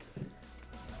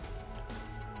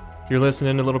You're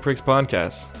listening to Little Pricks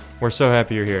Podcast. We're so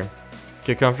happy you're here.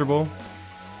 Get comfortable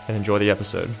and enjoy the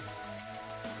episode.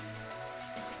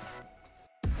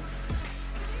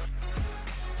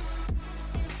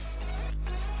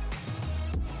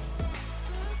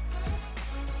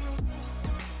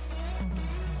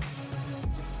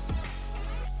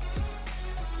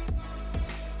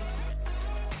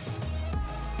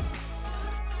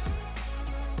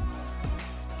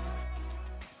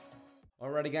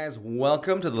 Alrighty, guys,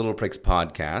 welcome to the Little Pricks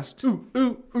Podcast.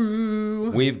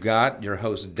 Ooh. We've got your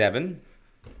host, Devin.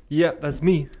 Yeah, that's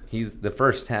me. He's the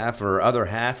first half or other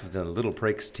half of the Little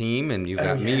Pricks team, and you've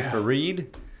got me for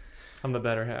Reed. I'm the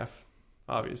better half,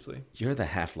 obviously. You're the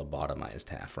half lobotomized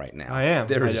half right now. I am.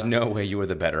 There is no way you were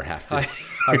the better half today.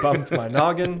 I bumped my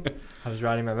noggin. I was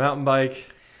riding my mountain bike.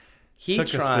 He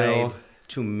tried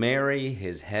to marry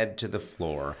his head to the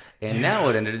floor, and now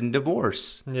it ended in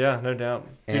divorce. Yeah, no doubt.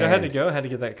 Dude, I had to go. I had to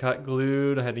get that cut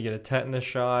glued. I had to get a tetanus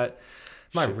shot.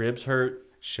 My ribs hurt.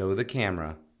 Show the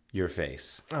camera your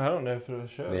face. I don't know if it'll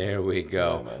show. There we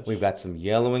go. We've got some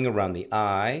yellowing around the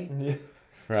eye. Yeah.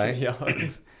 Right? Some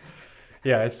yellowing.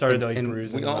 Yeah, it started to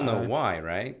bruising. We all know why,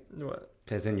 right? What?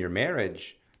 Because in your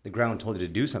marriage, the ground told you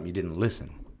to do something, you didn't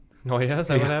listen. Oh, yeah? Is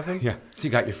that what happened? Yeah. So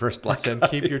you got your first black I said,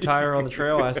 keep your tire on the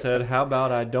trail. I said, how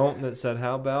about I don't? And it said,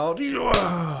 how about...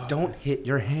 Don't hit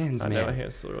your hands, man. I know, my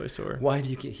hands are really sore. Why do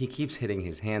you... He keeps hitting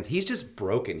his hands. He's just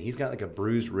broken. He's got like a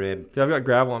bruised rib. Dude, I've got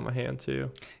gravel on my hand, too.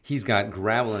 He's got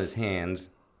gravel in his hands,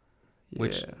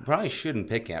 which probably shouldn't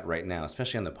pick at right now,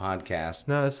 especially on the podcast.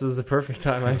 No, this is the perfect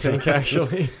time, I think,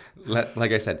 actually.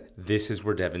 Like I said, this is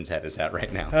where Devin's head is at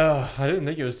right now. Oh, I didn't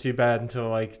think it was too bad until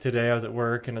like today I was at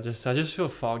work and I just feel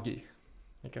foggy.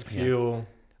 Like I feel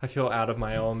out of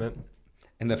my element.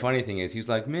 And the funny thing is, he's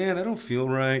like, man, I don't feel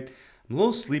right. I'm a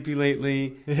little sleepy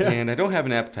lately, and I don't have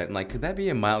an appetite. I'm like, could that be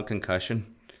a mild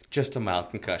concussion? Just a mild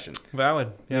concussion.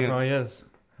 Valid. Yeah, it probably is.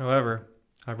 However,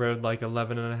 I rode like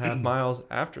 11 and a half miles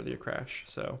after the crash.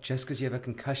 So just because you have a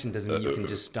concussion doesn't mean you can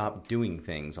just stop doing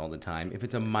things all the time. If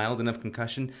it's a mild enough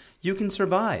concussion, you can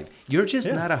survive. You're just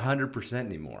not 100%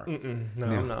 anymore. No,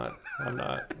 I'm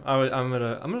not. I'm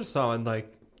gonna solid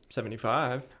like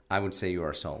 75. I would say you are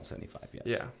a solid 75. Yes.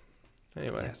 Yeah.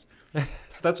 Anyway,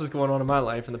 so that's what's going on in my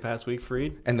life in the past week,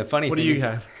 Freed. And the funny thing, what do you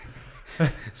have?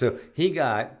 So he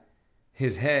got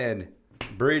his head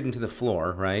buried into the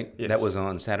floor, right? Yes. That was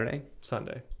on Saturday?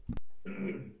 Sunday.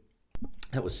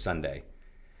 That was Sunday.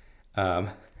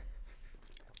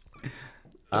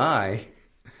 I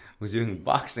was doing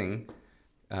boxing.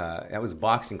 That was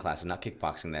boxing classes, not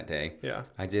kickboxing that day. Yeah.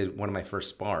 I did one of my first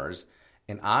spars,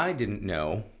 and I didn't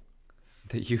know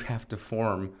that you have to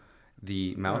form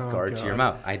the mouth guard to your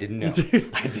mouth. I didn't know.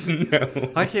 I didn't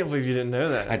know. I can't believe you didn't know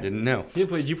that. I didn't know.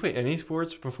 Did you play any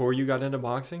sports before you got into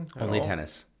boxing? Only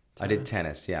tennis. I did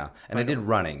tennis, yeah. And I did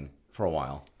running for a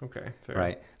while. Okay, fair.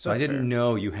 Right? So I didn't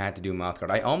know you had to do mouth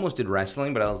guard. I almost did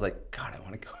wrestling, but I was like, God, I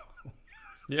want to go home.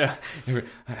 Yeah.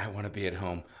 I want to be at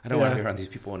home. I don't want to be around these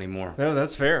people anymore. No,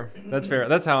 that's fair. That's fair.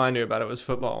 That's how I knew about it, was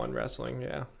football and wrestling,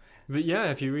 yeah. But yeah,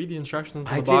 if you read the instructions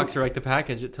to the box or like the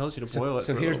package, it tells you to boil it.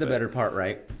 So here's the better part,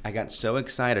 right? I got so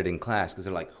excited in class because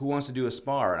they're like, who wants to do a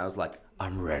spar? And I was like,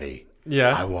 I'm ready.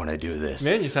 Yeah. I want to do this.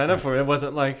 Man, you signed up for it. It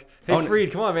wasn't like, hey,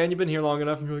 Freed, come on, man. You've been here long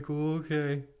enough. And you're like, oh,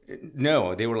 okay.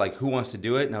 No, they were like, who wants to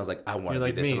do it? And I was like, I want to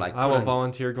do this. Me. I'm like, I will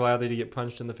volunteer gladly to get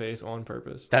punched in the face on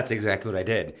purpose. That's exactly what I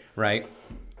did, right?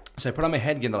 So I put on my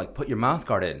head again. They're like, put your mouth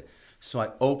guard in. So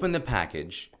I open the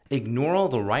package, ignore all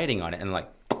the writing on it, and like,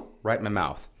 right in my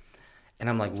mouth. And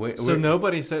I'm like, so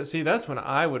nobody said, see, that's when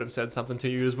I would have said something to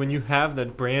you, is when you have the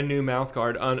brand new mouth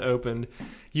guard unopened,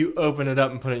 you open it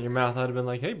up and put it in your mouth. I'd have been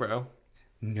like, hey, bro.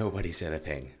 Nobody said a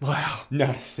thing. Wow.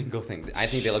 Not a single thing. I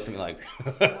think they looked at me like...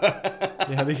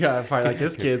 Yeah, they got probably like,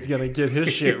 this kid's going to get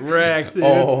his shit wrecked, dude.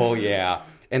 Oh, yeah.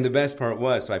 And the best part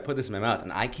was, so I put this in my mouth,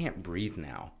 and I can't breathe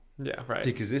now. Yeah, right.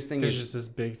 Because this thing is just this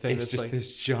big thing. It's just like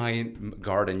this giant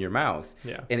guard in your mouth.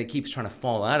 Yeah. And it keeps trying to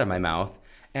fall out of my mouth.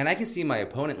 And I can see my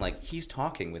opponent, like, he's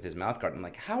talking with his mouth guard. I'm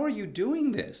like, how are you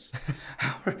doing this?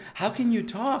 How can you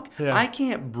talk? Yeah. I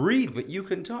can't breathe, but you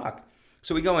can talk.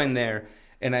 So we go in there,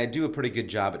 and I do a pretty good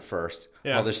job at first,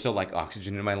 while there's still, like,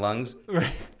 oxygen in my lungs.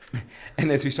 Right.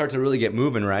 And as we start to really get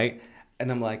moving, right,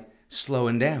 and I'm, like,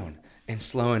 slowing down, and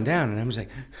I'm just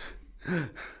like,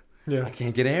 I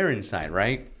can't get air inside,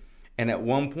 right? And at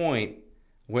one point,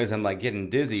 as I'm like getting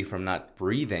dizzy from not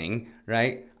breathing,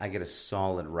 right? I get a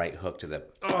solid right hook to the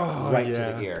to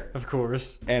the ear. Of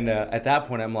course. And at that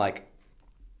point, I'm like,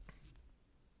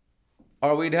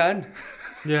 "Are we done?"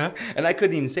 Yeah. And I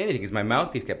couldn't even say anything because my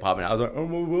mouthpiece kept popping out. I was like,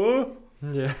 "Oh,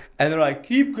 yeah." And they're like,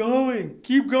 keep going.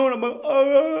 I'm like,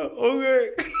 okay.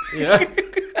 Yeah.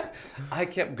 I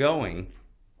kept going,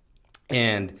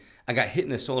 and I got hit in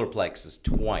the solar plexus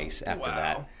twice after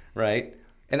that, right?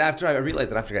 And after I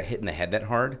realized that after I got hit in the head that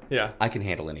hard, I can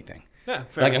handle anything. Yeah,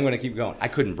 fair. Like, I'm going to keep going. I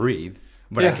couldn't breathe,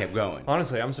 but I kept going.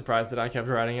 Honestly, I'm surprised that I kept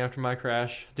riding after my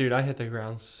crash. Dude, I hit the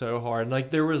ground so hard.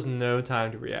 Like, there was no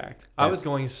time to react. I was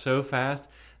going so fast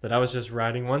that I was just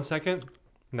riding 1 second.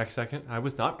 Next second, I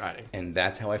was not riding. And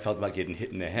that's how I felt about getting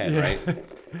hit in the head, right?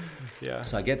 Yeah.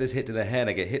 So I get this hit to the head.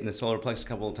 I get hit in the solar plexus a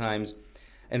couple of times.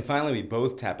 And finally, we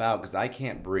both tap out because I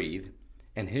can't breathe.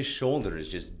 And his shoulder is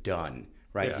just done,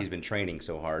 right? Yeah. He's been training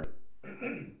so hard.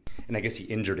 And I guess he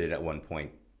injured it at one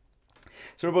point.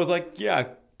 So we're both like, yeah,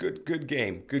 good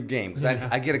game. Because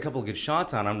I get a couple of good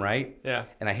shots on him, right? Yeah.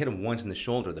 And I hit him once in the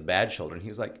shoulder, the bad shoulder. And he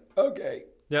was like, okay.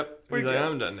 Yep. He's like,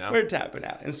 I'm done now. We're tapping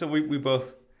out. And so we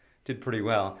both did pretty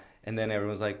well. And then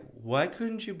everyone was like, why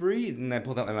couldn't you breathe? And I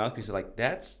pulled out my mouthpiece and like,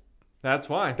 that's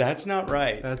why. That's not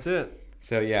right. That's it.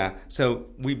 So, yeah. So,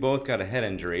 we both got a head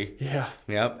injury. Yeah.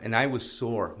 Yep. And I was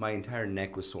sore. My entire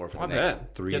neck was sore for the next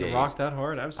 3 days. Getting rocked that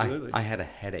hard? Absolutely. I had a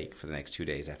headache for the next 2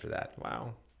 days after that.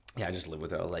 Wow. Yeah, I just lived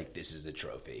with it. I was like, this is the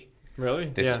trophy. Really?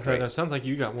 This is great. It sounds like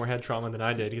you got more head trauma than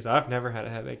I did because I've never had a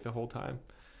headache the whole time.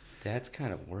 That's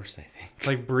kind of worse, I think.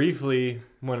 Like, briefly,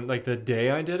 when the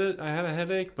day I did it, I had a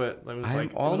headache, but it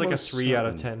was like a 3 out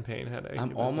of 10 pain headache.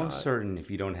 I'm almost certain if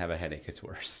you don't have a headache, it's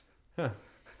worse. Huh.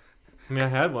 I mean, I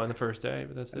had one the first day,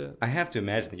 but that's it. I have to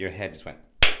imagine that your head just went.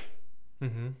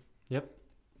 Mm-hmm. Yep.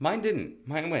 Mine didn't.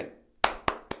 Mine went.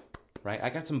 Right? I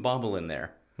got some bobble in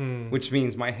there, which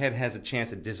means my head has a chance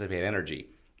to dissipate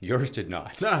energy. Yours did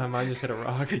not. Nah, mine just hit a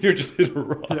rock. You just hit a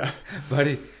rock. Yeah.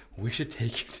 Buddy, we should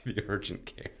take you to the urgent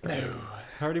care. No.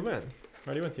 I already went.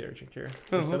 To the urgent care.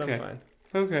 I said okay. I'm fine.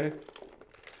 Okay.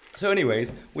 So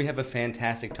anyways, we have a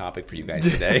fantastic topic for you guys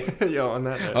today. Yo, on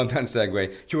that note. On that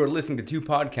segue, you are listening to 2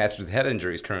 podcasts with head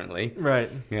injuries currently.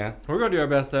 Right. Yeah. We're going to do our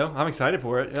best, though. I'm excited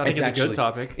for it. I think it's a good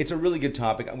topic. It's a really good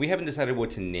topic. We haven't decided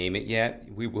what to name it yet.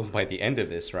 We will by the end of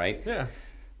this, right? Yeah.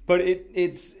 But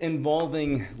it's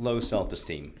involving low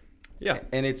self-esteem. Yeah.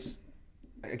 And it's,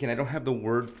 again, I don't have the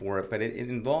word for it, but it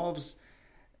involves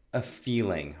a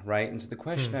feeling, right? And so the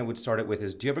question I would start it with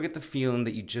is, do you ever get the feeling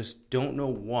that you just don't know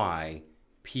why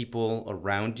people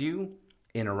around you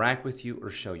interact with you or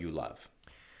show you love?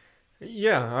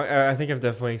 Yeah, I think I've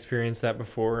definitely experienced that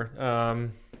before.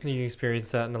 You experience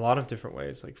that in a lot of different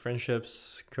ways, like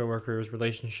friendships, coworkers,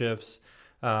 relationships.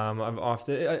 I've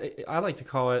often, I like to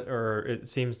call it, or it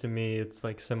seems to me, it's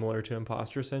like similar to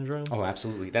imposter syndrome. Oh,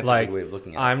 absolutely. That's like, a good way of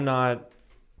looking at it. I'm not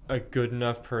a good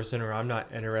enough person, or I'm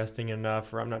not interesting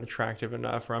enough, or I'm not attractive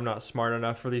enough, or I'm not smart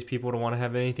enough for these people to want to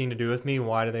have anything to do with me.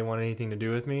 Why do they want anything to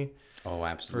do with me? Oh,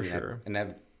 absolutely. For sure. And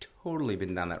I've totally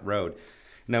been down that road.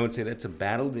 And I would say that's a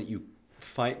battle that you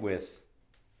fight with,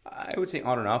 I would say,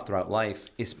 on and off throughout life,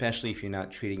 especially if you're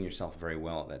not treating yourself very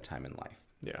well at that time in life.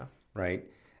 Yeah. Right?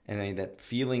 And that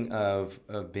feeling of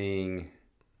being,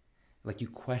 like, you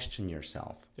question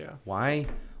yourself. Yeah. Why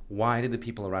did the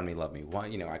people around me love me? Why,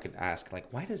 I could ask, like,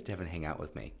 why does Devin hang out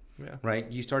with me? Yeah. Right?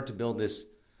 You start to build this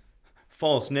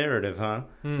false narrative,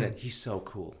 that he's so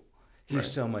cool.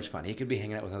 He's so much fun. He could be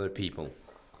hanging out with other people.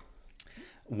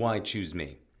 Why choose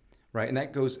me? Right? And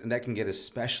that can get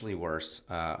especially worse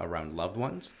around loved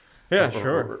ones. Yeah,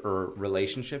 sure. Or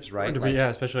relationships, right?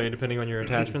 Especially depending on your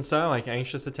attachment style, like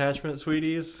anxious attachment,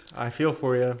 sweeties. I feel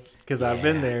for you because I've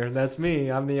been there. That's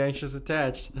me. I'm the anxious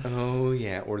attached. Oh,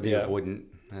 yeah. Or the avoidant.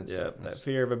 That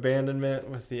fear of abandonment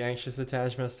with the anxious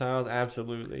attachment styles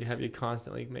absolutely have you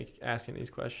constantly asking these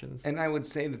questions. And I would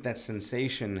say that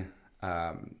sensation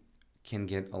can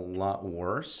get a lot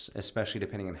worse, especially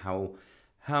depending on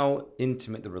how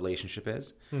intimate the relationship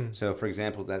is. So, for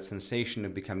example, that sensation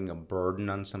of becoming a burden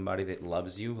on somebody that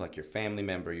loves you, like your family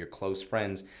member, your close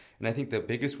friends. And I think the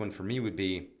biggest one for me would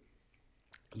be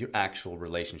your actual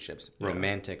relationships,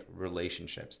 romantic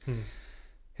relationships.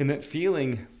 And that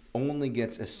feeling only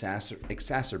gets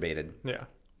exacerbated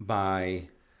by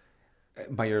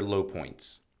your low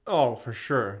points. Oh, for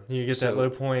sure. You get that low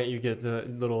point, you get the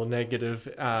little negative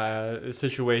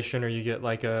situation, or you get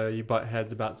you butt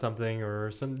heads about something,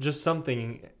 or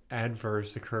something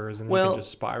adverse occurs, and you can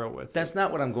just spiral with it. That's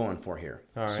not what I'm going for here.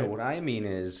 All right. So what I mean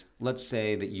is, let's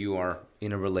say that you are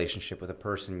in a relationship with a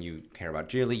person you care about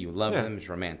dearly, you love them, it's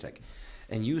romantic,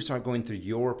 and you start going through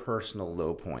your personal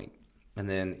low point, and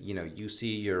then you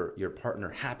see your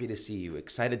partner happy to see you,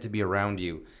 excited to be around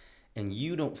you. And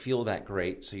you don't feel that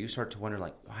great, so you start to wonder,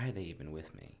 why are they even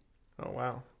with me? Oh,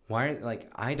 wow. Why,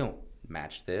 I don't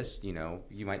match this,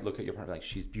 You might look at your partner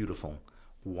she's beautiful.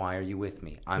 Why are you with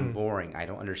me? I'm boring. I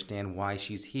don't understand why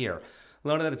she's here. A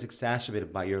lot of that is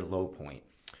exacerbated by your low point.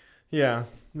 Yeah.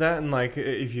 That and like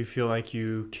if you feel like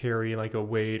you carry like a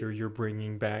weight or you're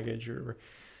bringing baggage or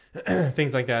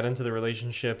things like that into the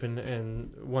relationship.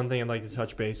 And one thing I'd like to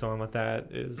touch base on with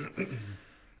that is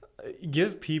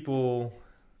give people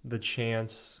the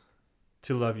chance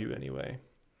to love you anyway.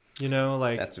 You know,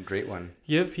 like that's a great one.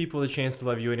 Give people the chance to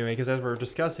love you anyway, because as we're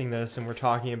discussing this and we're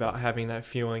talking about having that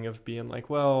feeling of being like,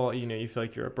 well, you know, you feel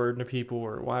like you're a burden to people,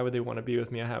 or why would they want to be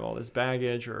with me? I have all this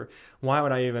baggage, or why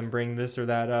would I even bring this or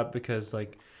that up? Because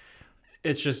like,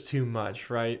 it's just too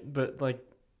much, right? But like,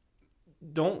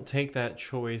 don't take that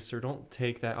choice or don't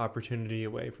take that opportunity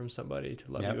away from somebody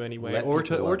to love you anyway, or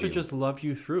to just love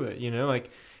you through it, you know, like,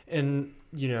 and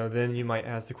you know, then you might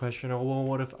ask the question, oh, well,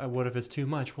 what if it's too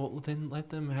much? Well, then let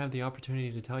them have the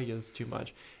opportunity to tell you it's too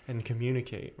much and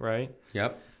communicate, right?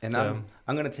 Yep. And so,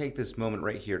 I'm going to take this moment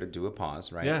right here to do a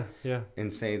pause, right? Yeah.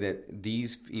 And say that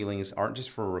these feelings aren't just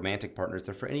for romantic partners;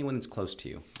 they're for anyone that's close to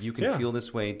you. You can feel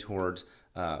this way towards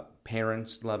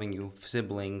parents loving you,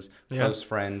 siblings, close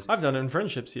friends. I've done it in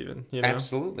friendships even, you know?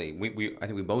 Absolutely. I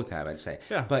think we both have, I'd say.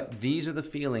 Yeah. But these are the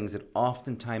feelings that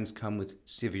oftentimes come with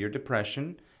severe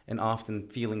depression and often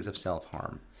feelings of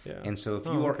self-harm. Yeah. And so if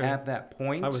you are at that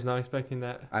point... I was not expecting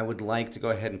that. I would like to go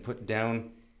ahead and put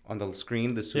down on the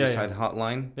screen the suicide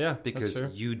hotline. Yeah, because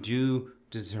you do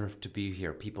deserve to be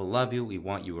here. People love you. We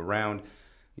want you around.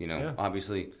 You know,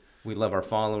 obviously... We love our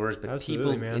followers, but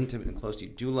absolutely, people intimate and close to you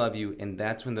do love you, and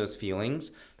that's when those feelings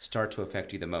start to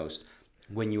affect you the most,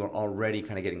 when you are already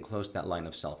kind of getting close to that line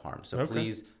of self-harm. So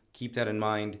please keep that in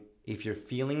mind. If you're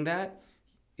feeling that,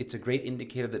 it's a great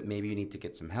indicator that maybe you need to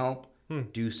get some help.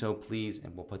 Do so, please,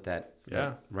 and we'll put that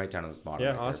right down at the bottom.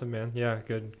 Yeah, awesome, man. Yeah,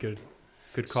 good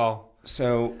call.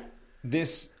 So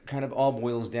this kind of all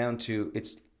boils down to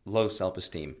it's low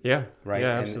self-esteem. Yeah, right?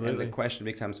 Yeah, absolutely. And the question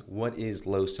becomes, what is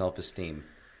low self-esteem?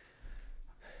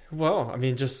 Well, I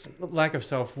mean, just lack of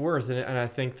self-worth. And I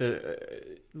think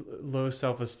that low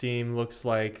self-esteem looks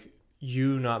like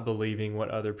you not believing what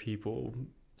other people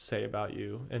say about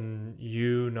you and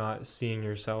you not seeing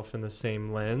yourself in the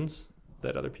same lens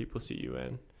that other people see you in.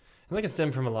 And that can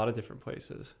stem from a lot of different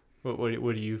places. What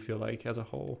do you feel like as a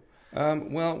whole?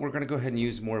 Well, we're going to go ahead and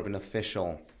use more of an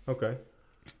official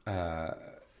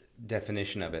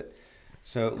definition of it.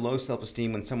 So low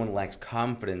self-esteem, when someone lacks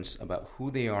confidence about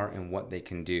who they are and what they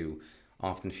can do,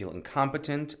 often feel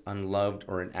incompetent, unloved,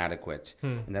 or inadequate.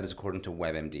 And that is according to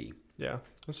WebMD. Yeah.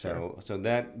 So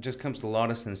that just comes to a lot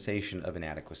of sensation of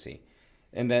inadequacy.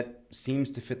 And that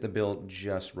seems to fit the bill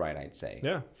just right, I'd say.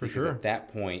 Yeah, for because sure. At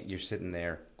that point, you're sitting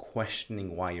there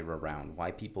questioning why you're around,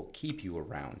 why people keep you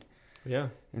around. Yeah.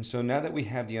 And so now that we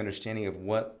have the understanding of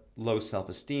what low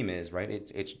self-esteem is, right,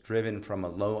 it's driven from a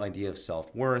low idea of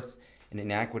self-worth, and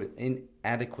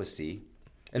inadequacy,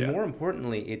 and more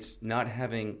importantly, it's not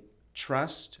having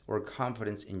trust or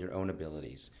confidence in your own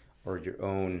abilities or your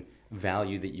own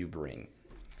value that you bring,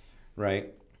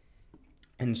 right?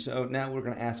 And so now we're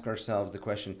going to ask ourselves the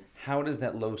question, how does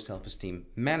that low self-esteem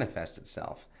manifest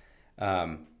itself?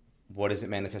 What does it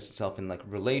manifest itself in, like,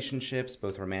 relationships,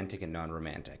 both romantic and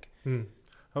non-romantic?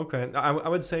 Okay. I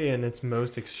would say in its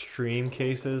most extreme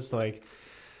cases, like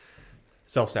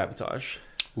self-sabotage.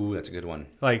 Ooh, that's a good one.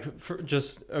 Like,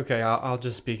 I'll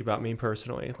just speak about me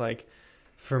personally. Like,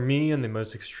 for me, in the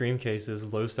most extreme cases,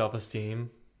 low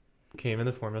self-esteem came in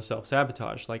the form of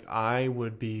self-sabotage. Like, I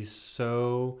would be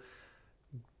so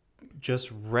just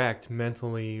wrecked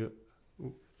mentally,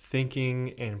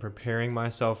 thinking and preparing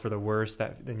myself for the worst.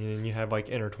 That then you have like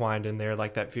intertwined in there,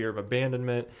 like that fear of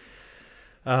abandonment,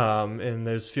 and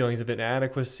those feelings of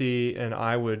inadequacy, and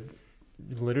I would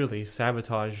literally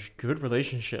sabotage good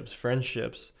relationships,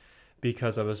 friendships,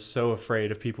 because I was so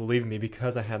afraid of people leaving me,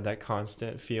 because I had that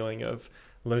constant feeling of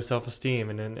low self-esteem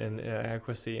and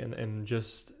inadequacy, and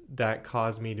just that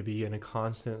caused me to be in a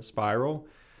constant spiral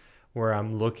where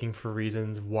I'm looking for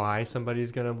reasons why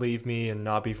somebody's going to leave me and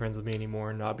not be friends with me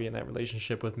anymore, not be in that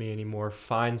relationship with me anymore,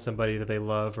 find somebody that they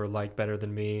love or like better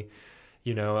than me.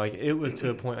 You know, like, it was to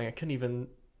a point like I couldn't even,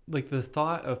 like, the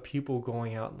thought of people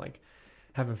going out and like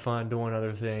having fun, doing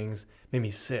other things made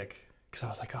me sick, because I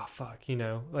was like, oh, fuck, you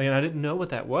know? Like, and I didn't know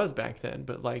what that was back then,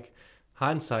 but like,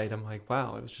 hindsight, I'm like,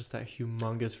 wow, it was just that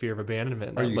humongous fear of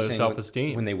abandonment, that low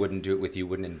self-esteem. When they wouldn't do it with you,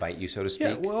 wouldn't invite you, so to speak?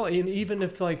 Yeah, well, and even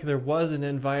if like there was an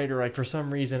invite, or like for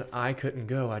some reason I couldn't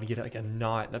go, I'd get like a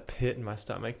knot and a pit in my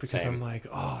stomach, because I'm like,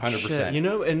 oh, 100%. Shit, you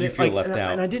know? And you feel left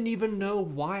out. And I didn't even know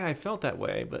why I felt that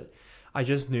way, but I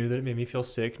just knew that it made me feel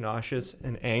sick, nauseous,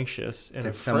 and anxious, and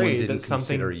afraid that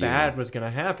something bad was going to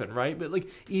happen, right? But like,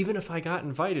 even if I got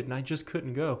invited and I just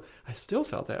couldn't go, I still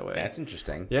felt that way. That's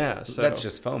interesting. Yeah. So that's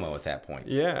just FOMO at that point.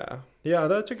 Yeah. Yeah,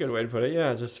 that's a good way to put it.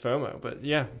 Yeah, just FOMO. But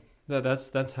yeah,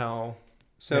 that's how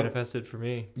manifested for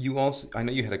me. You also, I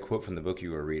know you had a quote from the book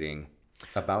you were reading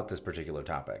about this particular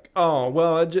topic. Oh,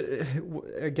 well,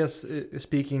 I guess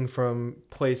speaking from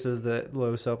places that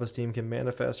low self-esteem can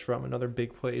manifest from, another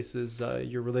big place is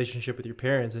your relationship with your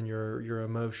parents and your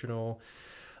emotional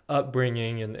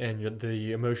upbringing and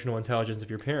the emotional intelligence of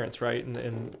your parents, right?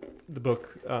 And the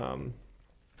book 100%.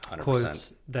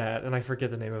 quotes that, and I forget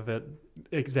the name of it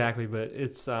exactly, but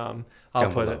it's I'll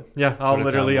Down put below. it. Yeah, I'll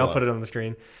put it on the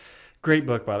screen. Great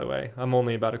book, by the way. I'm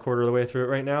only about a quarter of the way through it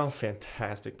right now.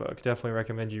 Fantastic book. Definitely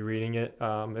recommend you reading it.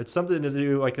 It's something to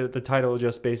do, like the title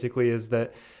just basically is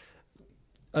that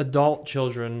adult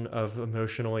children of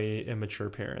emotionally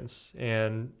immature parents.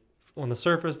 And on the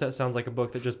surface, that sounds like a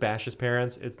book that just bashes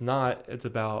parents. It's not. It's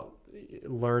about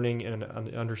learning and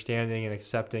understanding and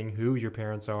accepting who your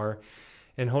parents are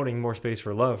and holding more space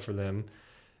for love for them.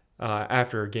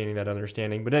 After gaining that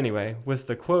understanding. But anyway, with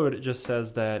the quote, it just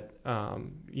says that,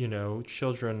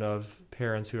 children of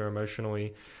parents who are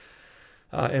emotionally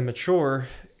immature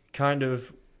kind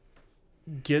of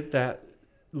get that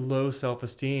low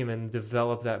self-esteem and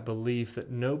develop that belief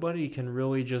that nobody can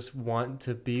really just want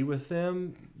to be with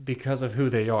them because of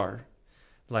who they are.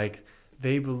 Like,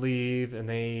 they believe and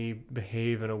they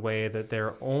behave in a way that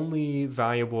they're only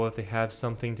valuable if they have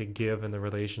something to give in the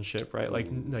relationship, right? Like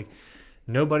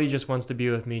nobody just wants to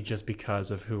be with me just because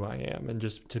of who I am and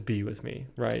just to be with me,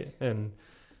 right? And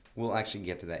we'll actually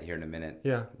get to that here in a minute.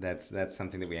 Yeah. That's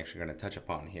something that we actually are going to touch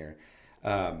upon here.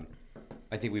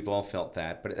 I think we've all felt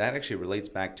that, but that actually relates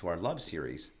back to our love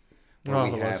series.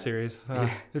 Love series.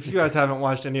 If you guys haven't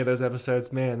watched any of those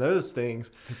episodes, man, those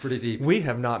things. They're pretty deep. We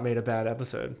have not made a bad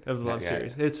episode of the love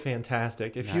series. It's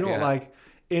fantastic. If you don't yet. like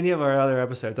any of our other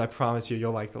episodes, I promise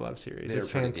you'll like the love series. They're it's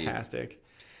fantastic. Deep.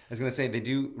 I was going to say, they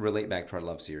do relate back to our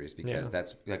love series because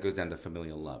that goes down to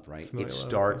familial love, right? It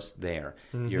starts there.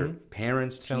 Mm-hmm. Your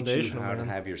parents teach you how to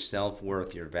have your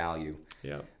self-worth, your value.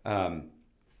 Yeah.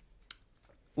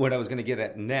 What I was going to get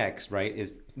at next, right,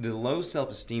 is the low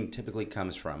self-esteem typically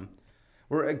comes from,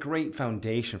 or a great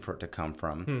foundation for it to come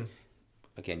from.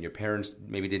 Again, your parents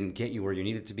maybe didn't get you where you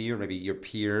needed to be, or maybe your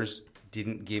peers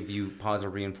didn't give you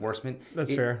positive reinforcement.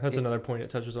 That's fair. That's another point it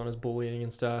touches on is bullying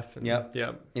and stuff. And, yep.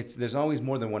 There's always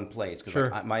more than one place.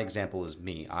 Because my example is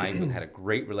me. I had a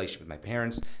great relationship with my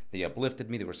parents. They uplifted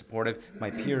me. They were supportive. My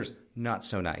peers, not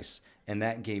so nice. And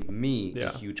that gave me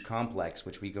a huge complex,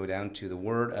 which we go down to the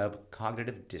word of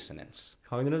cognitive dissonance.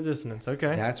 Cognitive dissonance.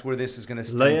 Okay. That's where this is going to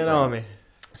stem Lay it from. on me.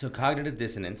 So cognitive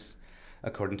dissonance,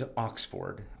 according to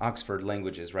Oxford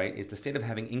Languages, right, is the state of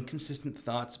having inconsistent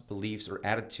thoughts, beliefs, or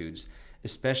attitudes,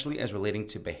 especially as relating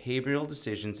to behavioral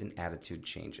decisions and attitude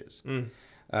changes.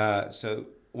 So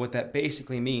what that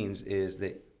basically means is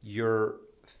that your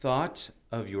thought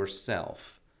of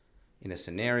yourself in a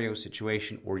scenario,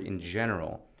 situation, or in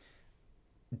general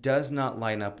does not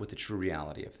line up with the true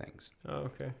reality of things. Oh,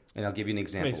 okay. And I'll give you an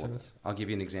example. Makes sense. I'll give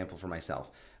you an example for myself.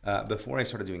 Before I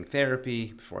started doing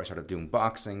therapy, before I started doing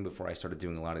boxing, before I started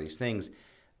doing a lot of these things,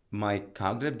 my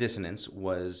cognitive dissonance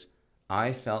was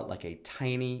I felt like a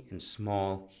tiny and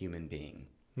small human being.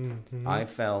 Mm-hmm. I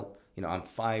felt, I'm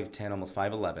 5'10", almost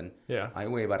 5'11". Yeah. I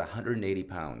weigh about 180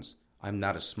 pounds. I'm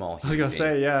not a small human being. I was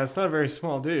going to say, it's not a very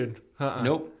small dude.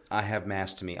 Nope. I have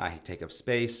mass to me. I take up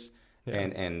space,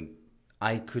 and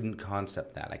I couldn't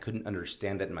concept that. I couldn't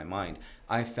understand that in my mind.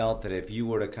 I felt that if you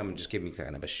were to come and just give me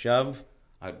kind of a shove,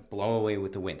 I'd blow away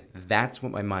with the wind. That's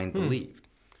what my mind believed,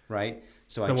 right?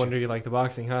 So no wonder you like the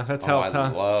boxing, huh? That's helped, I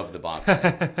love the boxing.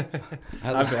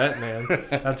 I bet, man.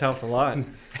 That's helped a lot.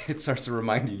 It starts to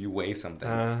remind you weigh something.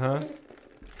 Uh-huh.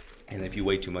 And if you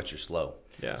weigh too much, you're slow.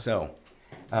 Yeah. So,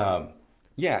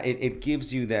 it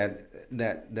gives you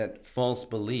that false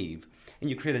belief. And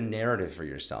you create a narrative for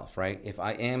yourself, right? If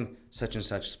I am such and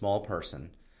such small person,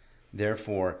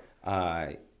 therefore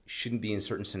I shouldn't be in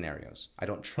certain scenarios. I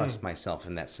don't trust myself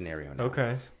in that scenario now.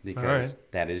 Okay. Because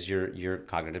that is your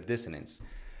cognitive dissonance.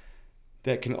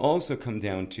 That can also come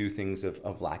down to things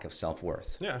of lack of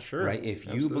self-worth. Yeah, sure. Right?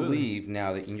 If you believe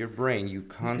now that in your brain you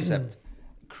concept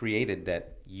created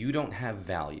that you don't have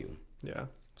value. Yeah.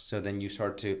 So then you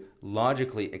start to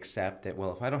logically accept that,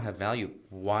 well, if I don't have value,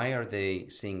 why are they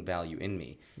seeing value in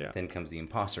me? Yeah. Then comes the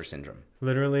imposter syndrome.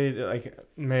 Literally,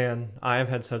 man, I have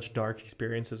had such dark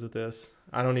experiences with this.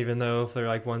 I don't even know if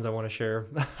they're ones I want to share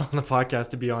on the podcast,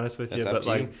 to be honest with you. But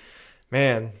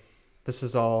man, this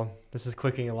is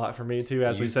clicking a lot for me too,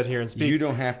 as we sit here and speak. You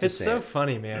don't have to say it. It's so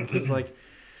funny, man, because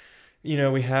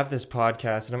we have this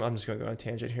podcast, and I'm just going to go on a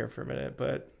tangent here for a minute,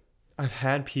 but I've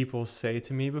had people say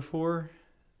to me before,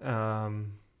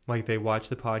 they watch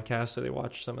the podcast or they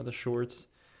watch some of the shorts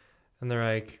and they're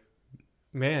like,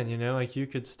 man, like you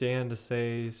could stand to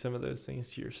say some of those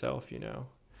things to yourself,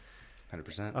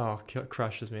 100%. Oh,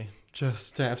 crushes me.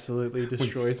 Just absolutely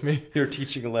destroys me. You're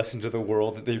teaching a lesson to the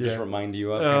world that they just remind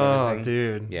you of. Oh,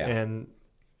 dude. Yeah. And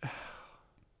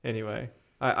anyway,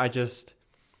 I just...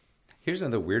 Here's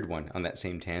another weird one on that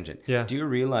same tangent. Yeah. Do you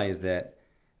realize that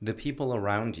the people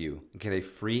around you get a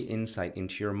free insight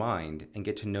into your mind and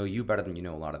get to know you better than you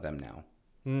know a lot of them now?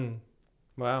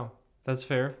 Wow. That's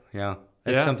fair. Yeah.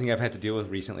 That's something I've had to deal with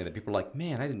recently, that people are like,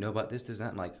 man, I didn't know about this, that.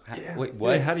 I'm like, wait,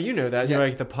 what? Yeah, how do you know that? Yeah. You're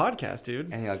like, the podcast,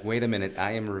 dude. And you're like, wait a minute,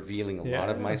 I am revealing a lot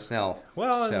of myself.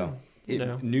 Well, so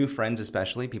new friends,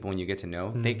 especially people when you get to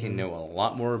know, they can know a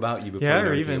lot more about you before you know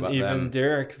or anything about them.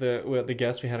 Derek, the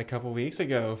guest we had a couple weeks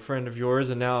ago, a friend of yours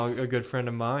and now a good friend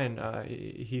of mine.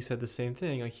 He said the same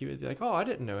thing. Like he would be like, "Oh, I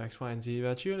didn't know X, Y, and Z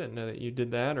about you. I didn't know that you did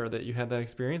that or that you had that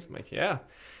experience." I'm like, "Yeah."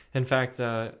 In fact,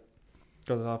 go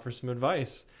to offer some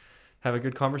advice. Have a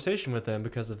good conversation with them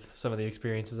because of some of the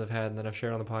experiences I've had and that I've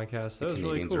shared on the podcast. That was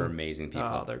really cool. Canadians are amazing people.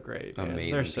 Oh, they're great. Man.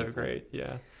 Amazing. They're so people. great.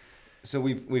 Yeah. So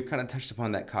we've kind of touched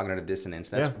upon that cognitive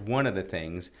dissonance. That's one of the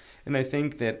things. And I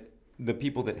think that the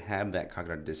people that have that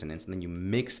cognitive dissonance, and then you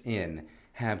mix in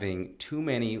having too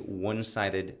many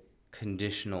one-sided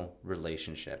conditional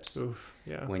relationships. Oof,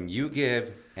 yeah. When you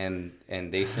give and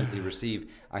they simply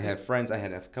receive. I have friends. I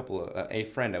had a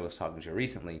friend I was talking to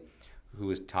recently who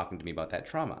was talking to me about that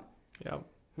trauma. Yeah.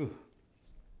 Whew.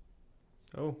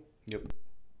 Oh. Yep.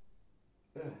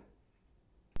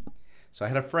 So I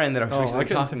had a friend that I was recently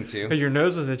talking to. Your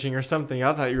nose was itching or something.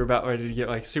 I thought you were about ready to get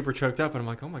like super choked up, and I'm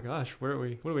like, oh my gosh, what are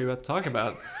we about to talk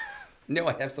about? No,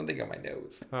 I have something on my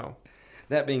nose. Oh.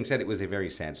 That being said, it was a very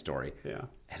sad story. Yeah.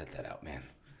 Edit that out,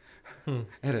 man.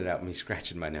 Edit out me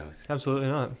scratching my nose. Absolutely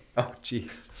not. Oh,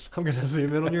 jeez. I'm gonna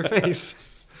zoom in on your face.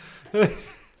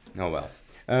 Oh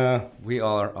well. We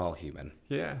are all human.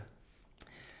 Yeah.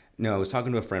 No, I was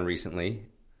talking to a friend recently,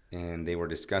 and they were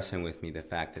discussing with me the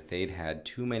fact that they'd had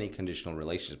too many conditional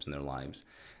relationships in their lives.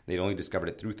 They'd only discovered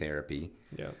it through therapy.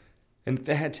 Yeah. And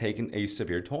that had taken a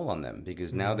severe toll on them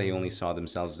because now they only saw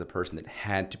themselves as a person that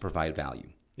had to provide value.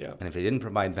 Yeah. And if they didn't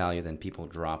provide value, then people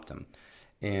dropped them.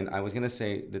 And I was going to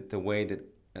say that the way that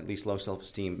at least low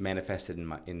self-esteem manifested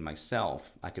in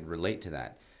myself, I could relate to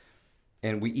that.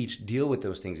 And we each deal with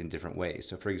those things in different ways.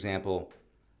 So, for example,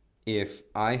 if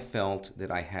I felt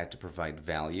that I had to provide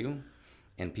value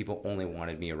and people only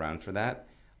wanted me around for that,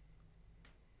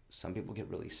 some people get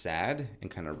really sad and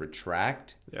kind of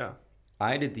retract. Yeah.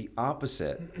 I did the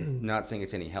opposite, not saying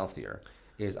it's any healthier,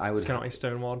 is I was... It's kind of like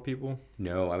stonewalled people?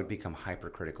 No, I would become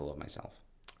hypercritical of myself.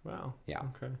 Wow. Yeah.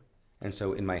 Okay. And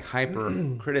so in my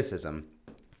hyper-criticism,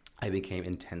 I became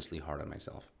intensely hard on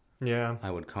myself. Yeah. I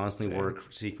would constantly work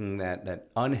seeking that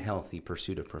unhealthy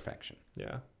pursuit of perfection.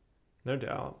 Yeah. No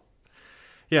doubt.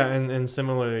 Yeah, and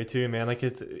similarly too, man, like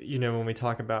it's, when we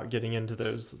talk about getting into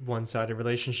those one-sided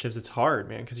relationships, it's hard,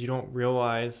 man, because you don't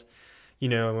realize,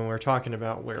 when we're talking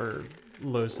about where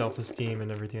low self-esteem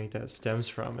and everything like that stems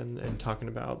from and talking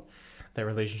about that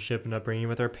relationship and upbringing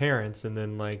with our parents and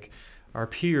then like our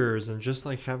peers and just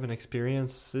like having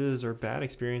experiences or bad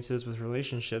experiences with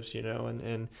relationships,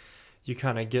 and you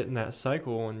kind of get in that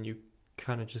cycle and you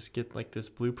kind of just get like this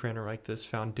blueprint or like this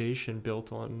foundation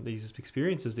built on these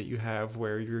experiences that you have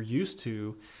where you're used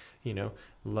to,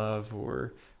 love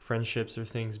or friendships or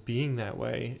things being that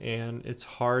way. And it's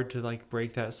hard to like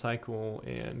break that cycle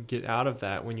and get out of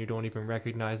that when you don't even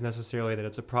recognize necessarily that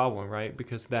it's a problem, right?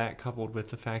 Because that coupled with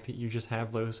the fact that you just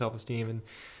have low self-esteem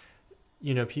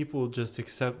and people just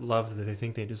accept love that they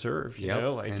think they deserve,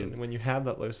 and when you have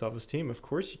that low self-esteem, of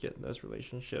course you get in those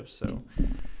relationships. So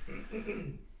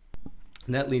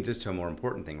that leads us to a more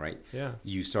important thing, right? Yeah.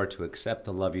 You start to accept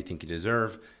the love you think you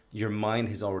deserve. Your mind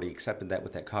has already accepted that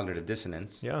with that cognitive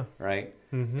dissonance. Yeah. Right?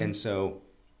 Mm-hmm. And so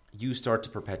you start to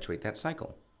perpetuate that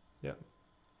cycle. Yeah.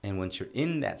 And once you're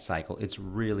in that cycle, it's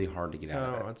really hard to get out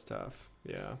of it. Oh, it's tough.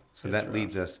 Yeah. So that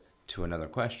leads us to another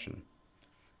question.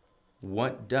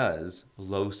 What does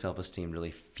low self-esteem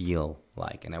really feel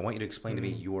like? And I want you to explain to me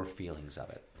your feelings of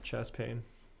it. Chest pain,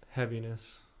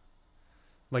 heaviness,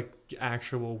 like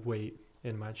actual weight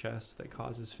in my chest that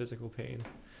causes physical pain.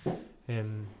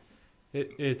 And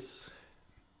it's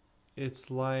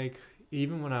like,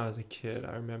 even when I was a kid,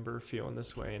 I remember feeling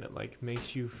this way, and it like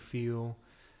makes you feel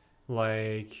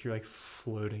like you're like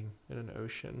floating in an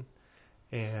ocean,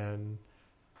 and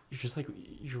you're just like,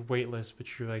 you're weightless,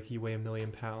 but you're like, you weigh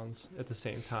 1,000,000 pounds at the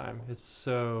same time. It's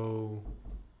so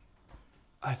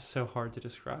hard to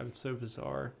describe. It's so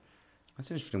bizarre. That's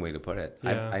an interesting way to put it.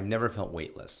 Yeah. I've never felt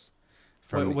weightless.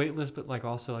 Weightless, but like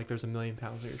also like there's 1,000,000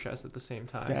 pounds on your chest at the same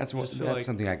time. That's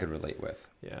something I could relate with.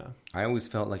 Yeah. I always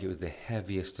felt like it was the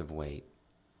heaviest of weight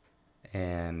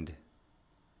And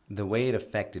the way it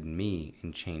affected me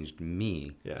and changed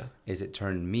me is it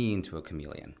turned me into a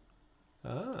chameleon. Ah,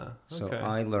 okay. So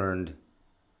I learned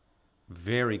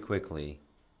very quickly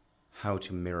how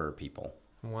to mirror people.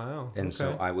 Wow. And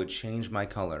so I would change my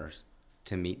colors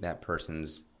to meet that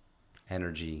person's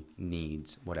energy,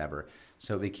 needs, whatever.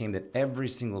 So it became that every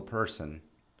single person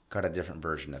got a different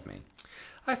version of me.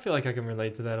 I feel like I can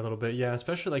relate to that a little bit. Yeah,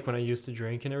 especially like when I used to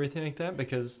drink and everything like that,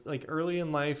 because like early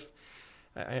in life,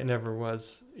 I never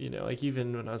was, like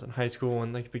even when I was in high school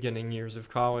and like beginning years of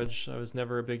college, I was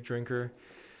never a big drinker.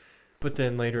 But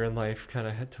then later in life kind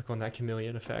of took on that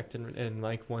chameleon effect. And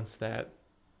like once that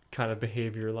kind of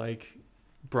behavior like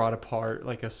brought apart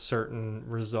like a certain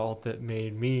result that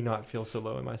made me not feel so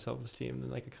low in my self-esteem, then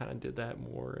like I kind of did that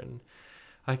more. And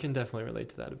I can definitely relate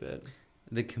to that a bit.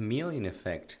 The chameleon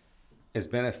effect, as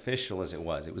beneficial as it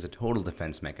was a total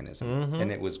defense mechanism. Mm-hmm.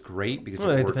 And it was great because it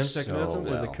worked defense mechanism. so well.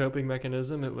 It was a coping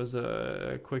mechanism. It was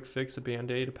a quick fix, a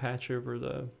Band-Aid, a patch over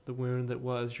the wound that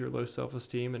was your low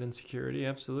self-esteem and insecurity.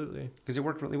 Absolutely. Because it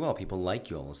worked really well. People like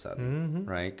you all of a sudden,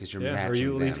 right? Because you're matching or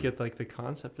you at them. least get like the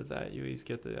concept of that. You at least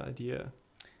get the idea.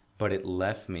 But it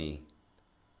left me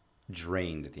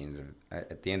drained at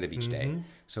the end of each day.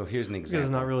 So here's an example.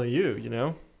 Because it's not really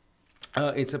you,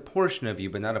 It's a portion of you,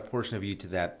 but not a portion of you to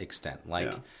that extent.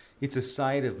 Like, it's a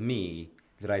side of me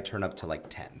that I turn up to like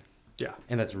 10. Yeah.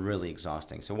 And that's really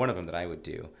exhausting. So one of them that I would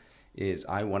do is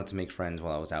I wanted to make friends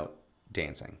while I was out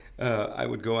dancing. I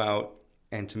would go out,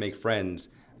 and to make friends,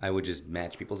 I would just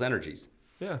match people's energies.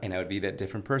 Yeah. And I would be that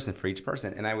different person for each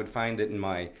person. And I would find that in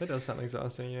my... That does sound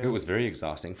exhausting, yeah. It was very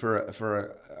exhausting.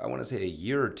 For I want to say a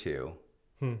year or two,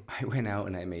 I went out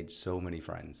and I made so many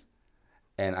friends.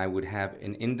 And I would have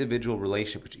an individual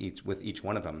relationship with each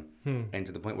one of them. And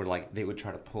to the point where like they would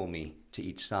try to pull me to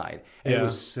each side. And it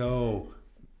was so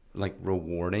like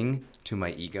rewarding to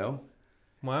my ego.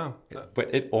 Wow.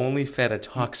 But it only fed a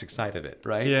toxic side of it,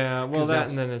 right? Yeah, well that,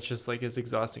 and then it's just like it's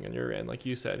exhausting on your end, like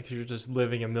you said, because you're just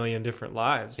living a million different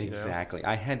lives. Exactly.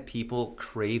 I had people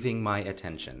craving my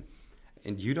attention.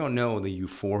 And you don't know the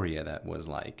euphoria that was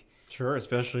like. Sure,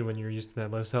 especially when you're used to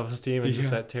that low self-esteem and just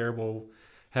that terrible...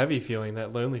 heavy feeling,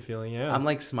 that lonely feeling, yeah. I'm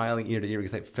like smiling ear to ear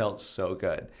because it felt so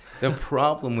good. The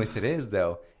problem with it is,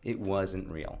 though, it wasn't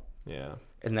real. Yeah.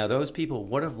 And now those people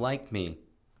would have liked me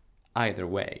either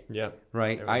way. Yeah.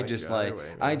 Right? I just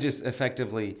I just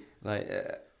effectively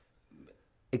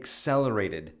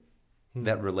accelerated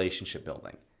that relationship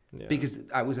building. Yeah. Because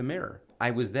I was a mirror.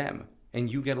 I was them. And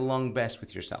you get along best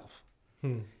with yourself.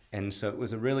 And so it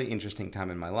was a really interesting time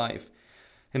in my life.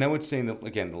 And I would say that,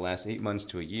 again, the last 8 months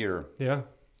to a year. Yeah.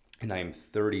 And I am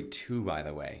 32, by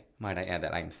the way. Might I add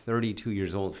that? I'm 32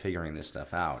 years old figuring this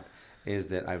stuff out. Is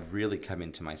that I've really come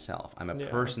into myself. I'm a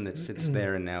person that sits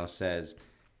there and now says,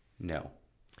 no,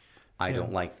 I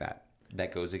don't like that.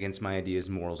 That goes against my ideas,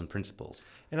 morals, and principles.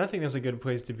 And I think that's a good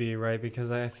place to be, right? Because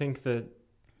I think that,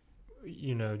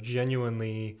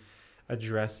 genuinely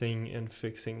addressing and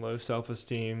fixing low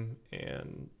self-esteem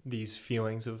and these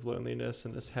feelings of loneliness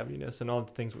and this heaviness and all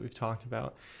the things that we've talked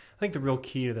about, I think the real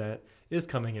key to that is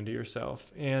coming into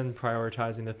yourself and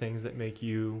prioritizing the things that make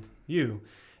you you.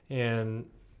 And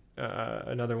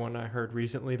another one I heard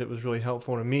recently that was really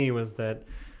helpful to me was that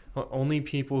only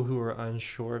people who are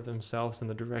unsure of themselves and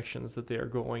the directions that they are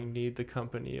going need the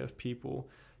company of people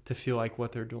to feel like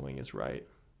what they're doing is right.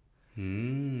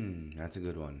 That's a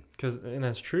good one. And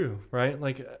that's true, right?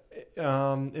 Like,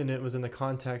 and it was in the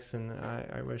context, and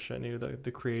I wish I knew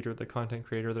the creator, the content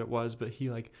creator that it was, but he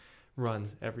like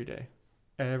runs every day,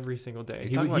 every single day. Are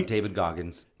you talking about David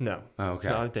Goggins? No. Oh, okay.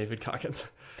 Not David Goggins.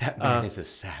 That man is a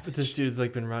savage. But this dude's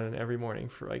like been running every morning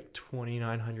for like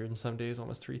 2,900 and some days,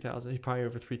 almost 3,000. He's probably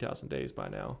over 3,000 days by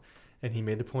now. And he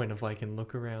made the point of like, and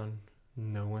look around,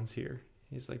 no one's here.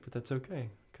 He's like, but that's okay.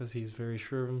 Because he's very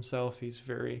sure of himself. He's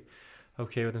very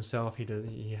okay with himself.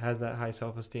 He has that high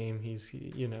self-esteem.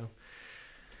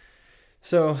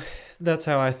 So that's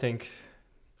how I think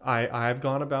I've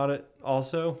gone about it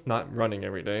also. Not running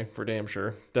every day, for damn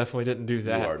sure. Definitely didn't do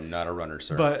that. You are not a runner,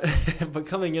 sir. But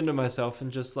coming into myself and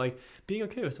just like being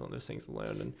okay with some of those things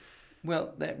alone. And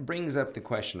well, that brings up the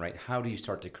question, right? How do you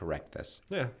start to correct this?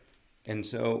 Yeah. And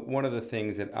so one of the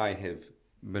things that I have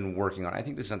been working on, I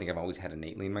think this is something I've always had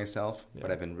innately in myself, but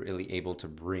I've been really able to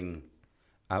bring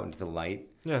out into the light,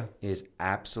 is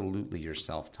absolutely your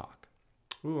self-talk.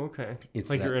 Ooh, okay.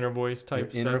 It's like your inner voice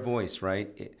type stuff. Inner voice,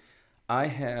 right? I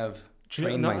have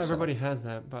trained myself. Not everybody has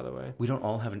that, by the way. We don't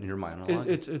all have an inner monologue.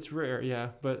 It's rare, yeah.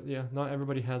 But yeah, not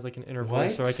everybody has like an inner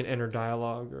voice or like an inner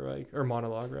dialogue or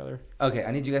monologue, rather. Okay, I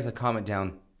need you guys to comment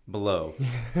down below.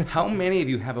 How many of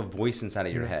you have a voice inside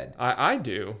of your head? I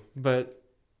do, but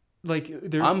like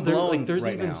there's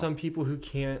even now. Some people who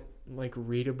can't like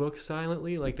read a book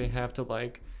silently. Like they have to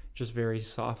like just very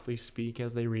softly speak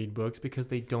as they read books because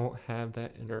they don't have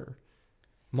that inner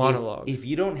monologue. If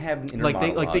you don't have an inner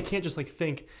monologue, they can't just like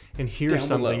think and hear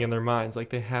something in their minds. Like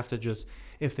they have to just,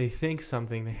 if they think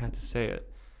something, they have to say it.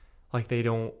 Like they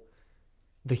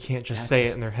can't just say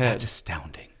it in their head. That's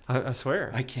astounding. I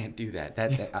swear. I can't do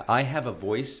that. I have a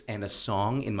voice and a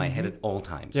song in my head at all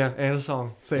times. Yeah, and a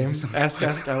song. Same. Ask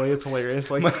Ellie. It's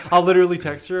hilarious. Like I'll literally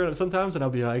text her sometimes, and I'll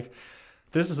be like,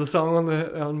 "This is the song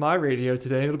on my radio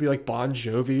today." And it'll be like Bon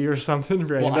Jovi or something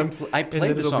random. Well, I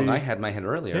played the song I had in my head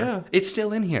earlier. Yeah, it's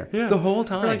still in here. Yeah. The whole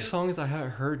time. Or like songs I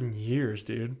haven't heard in years,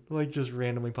 dude. Like just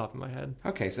randomly pop in my head.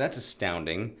 Okay, so that's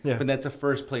astounding. Yeah. But that's the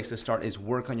first place to start is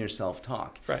work on your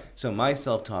self-talk. Right. So my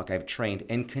self-talk I've trained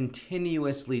and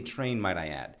continuously trained, might I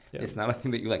add. Yeah. It's not a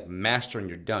thing that you like master and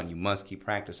you're done. You must keep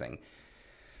practicing.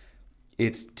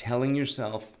 It's telling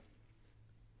yourself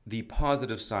the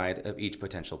positive side of each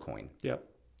potential coin. Yep.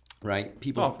 Right?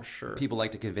 For sure. People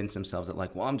like to convince themselves that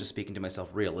like, well, I'm just speaking to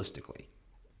myself realistically.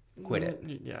 Quit it.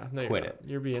 Yeah, no, quit it.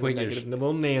 You're being negative,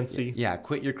 little Nancy. Yeah,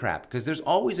 quit your crap. Because there's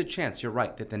always a chance, you're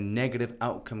right, that the negative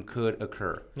outcome could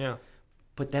occur. Yeah.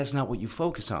 But that's not what you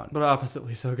focus on. But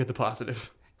oppositely, so could the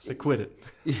positive. So quit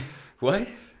it. What?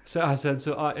 So I said,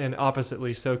 and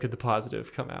oppositely, so could the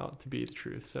positive come out to be the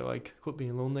truth. So like, quit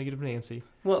being a little negative Nancy.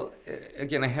 Well,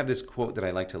 again, I have this quote that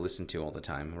I like to listen to all the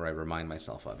time where I remind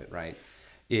myself of it, right?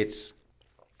 It's,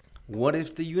 what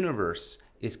if the universe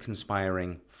is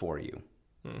conspiring for you?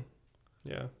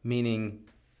 Yeah. Meaning,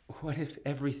 what if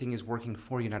everything is working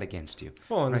for you, not against you?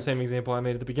 Well, in the same example I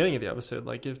made at the beginning of the episode,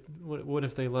 like what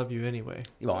if they love you anyway?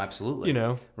 Well, absolutely. You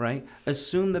know, right?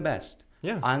 Assume the best.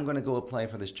 Yeah. I'm going to go apply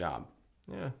for this job.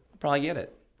 Yeah. I'll probably get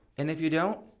it. And if you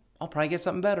don't, I'll probably get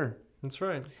something better. That's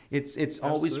right. It's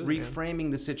always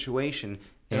reframing the situation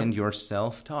and your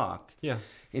self-talk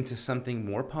into something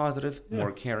more positive,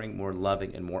 more caring, more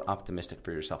loving, and more optimistic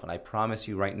for yourself. And I promise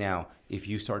you right now, if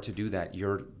you start to do that,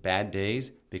 your bad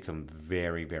days become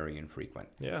very, very infrequent.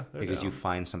 Yeah. Because you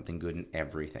find something good in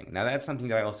everything. Now, that's something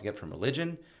that I also get from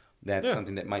religion. That's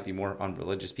something that might be more on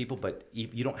religious people, but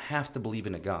you don't have to believe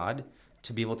in a God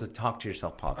to be able to talk to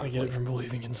yourself positively. I get it from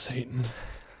believing in Satan.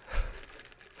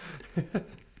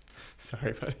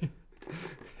 Sorry, buddy.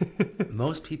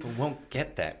 Most people won't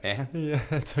get that, man. Yeah,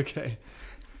 it's okay.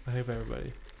 I hope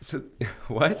everybody. So,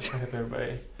 what? I hope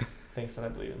everybody thinks that I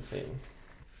believe in Satan.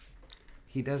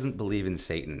 He doesn't believe in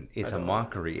Satan. It's a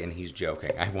mockery, and he's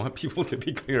joking. I want people to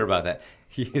be clear about that.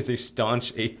 He is a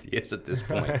staunch atheist at this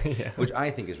point, which I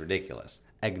think is ridiculous.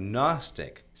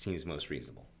 Agnostic seems most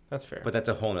reasonable. That's fair. But that's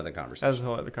a whole other conversation. That's a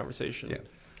whole other conversation.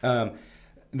 Yeah.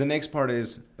 The next part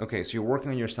is, okay, so you're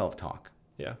working on your self-talk.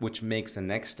 Yeah. Which makes the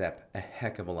next step a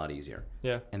heck of a lot easier.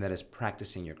 Yeah. And that is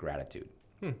practicing your gratitude.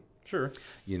 Sure.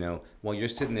 You know, while you're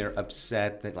sitting there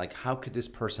upset that like, how could this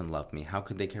person love me? How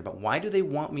could they care about? Why do they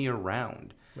want me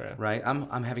around? Right?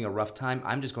 I'm having a rough time.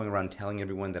 I'm just going around telling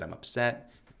everyone that I'm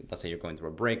upset. Let's say you're going through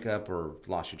a breakup or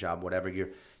lost your job, whatever.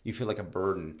 You feel like a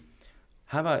burden.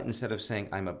 How about instead of saying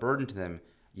I'm a burden to them,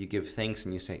 you give thanks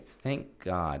and you say thank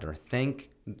God or thank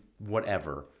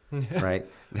whatever. Right?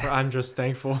 Or I'm just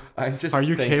thankful. I'm just Are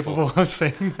you thankful. capable of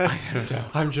saying that? I don't know.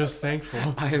 I'm just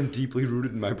thankful. I am deeply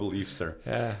rooted in my beliefs, sir.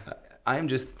 Yeah. I am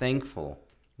just thankful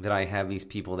that I have these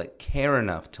people that care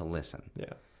enough to listen.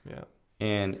 Yeah. Yeah.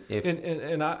 And if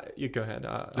you go ahead.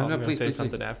 I'm going to say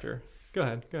something after. Go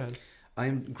ahead. I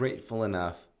am grateful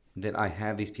enough that I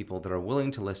have these people that are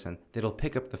willing to listen, that'll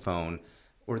pick up the phone,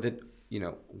 or that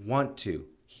want to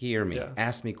hear me,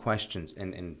 ask me questions,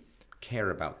 and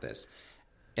care about this.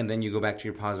 And then you go back to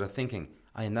your positive thinking.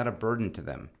 I am not a burden to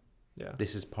them. Yeah.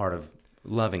 This is part of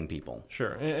loving people.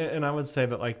 Sure. And I would say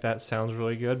that like that sounds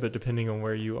really good, but depending on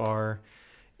where you are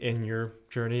in your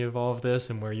journey of all of this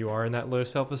and where you are in that low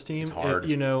self-esteem, it's hard.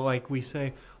 Like we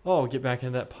say, get back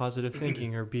into that positive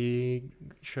thinking or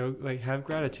have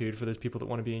gratitude for those people that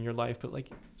want to be in your life. But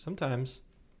like sometimes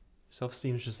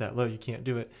self-esteem is just that low. You can't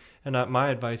do it. And my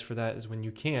advice for that is when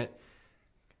you can't,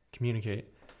 communicate.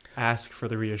 Ask for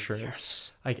the reassurance.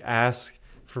 Yes. Like ask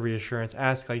for reassurance.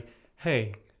 Ask like,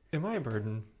 hey, am I a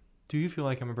burden? Do you feel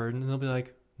like I'm a burden? And they'll be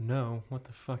like, no, what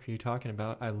the fuck are you talking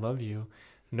about? I love you.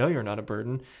 No, you're not a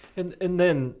burden. And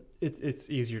then it's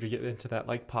easier to get into that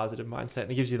like positive mindset,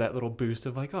 and it gives you that little boost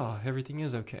of like, oh, everything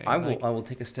is okay. I will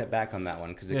take a step back on that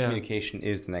one because the communication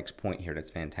is the next point here.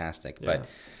 That's fantastic. Yeah. But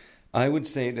I would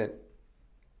say that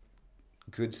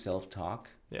good self-talk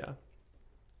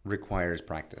requires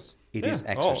practice. It is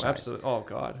exercise. Oh, absolutely. Oh,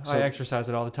 God. I exercise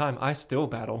it all the time. I still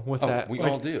battle with that. We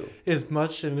all do. As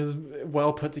much and as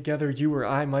well put together you or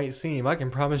I might seem, I can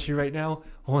promise you right now,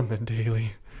 on the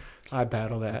daily, I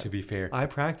battle that. To be fair, I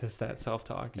practice that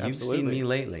self-talk. You've seen me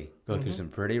lately go through some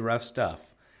pretty rough stuff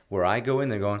where I go in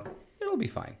there going, it'll be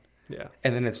fine. Yeah.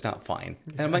 And then it's not fine.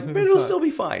 And I'm like, but it'll still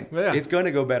be fine. Yeah. It's going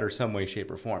to go better some way,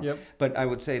 shape, or form. Yep. But I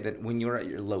would say that when you're at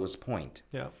your lowest point,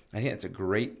 yeah, I think it's a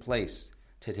great place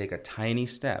to take a tiny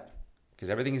step, because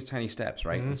everything is tiny steps,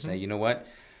 right? And say, you know what?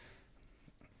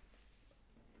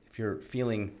 If you're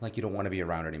feeling like you don't want to be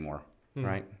around anymore,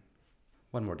 right?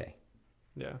 One more day.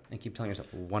 Yeah. And keep telling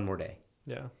yourself, one more day.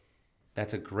 Yeah.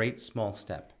 That's a great small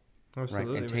step.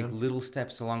 Absolutely, right? And take man. little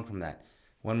steps along from that.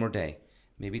 One more day.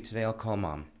 Maybe today I'll call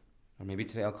mom. Or maybe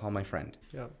today I'll call my friend.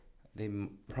 Yeah. They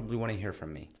probably want to hear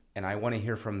from me. And I want to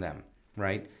hear from them,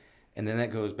 right? And then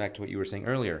that goes back to what you were saying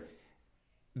earlier.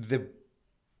 The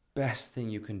best thing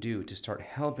you can do to start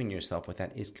helping yourself with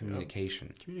that is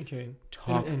communication. Communicate.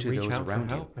 Talk and to reach those out around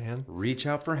for help, you. Man. Reach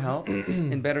out for help.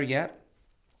 And better yet,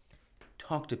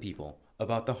 talk to people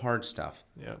about the hard stuff.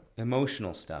 Yeah.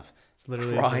 Emotional stuff. It's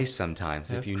literally cry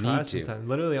sometimes if you need to. Sometimes.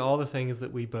 Literally all the things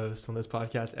that we boast on this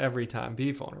podcast every time.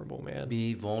 Be vulnerable, man.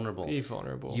 Be vulnerable. Be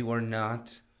vulnerable. You are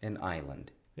not an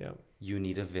island. Yeah. You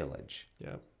need a village.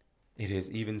 Yeah. It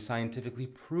is even scientifically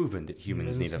proven that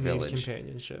humans need a village.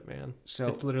 Companionship, man. So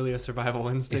it's literally a survival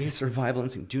instinct. It's a survival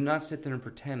instinct. Do not sit there and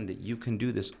pretend that you can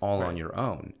do this all on your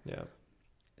own. Yeah.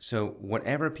 So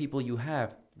whatever people you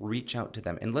have, reach out to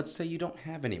them. And let's say you don't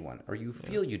have anyone or you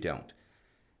feel you don't.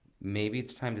 Maybe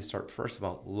it's time to start, first of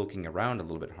all, looking around a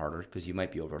little bit harder because you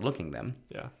might be overlooking them.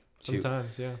 Yeah.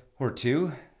 Sometimes, yeah. Or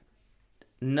two,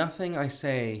 nothing I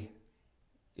say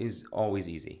is always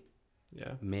easy.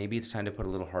 Yeah. Maybe it's time to put a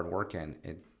little hard work in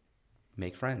and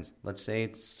make friends. Let's say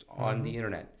it's on the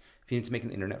internet. If you need to make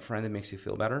an internet friend that makes you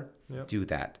feel better, do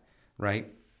that,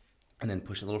 right? And then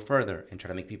push a little further and try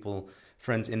to make people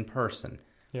friends in person.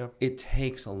 Yeah. It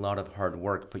takes a lot of hard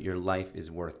work, but your life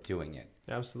is worth doing it.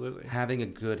 Absolutely. Having a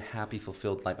good, happy,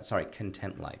 fulfilled life,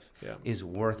 content life is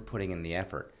worth putting in the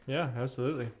effort. Yeah,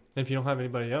 absolutely. And if you don't have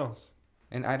anybody else.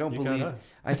 And I don't believe,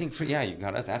 I think you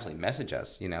got us, absolutely. Message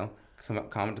us,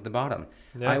 comment at the bottom.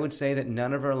 Yeah. I would say that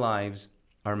none of our lives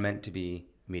are meant to be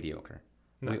mediocre.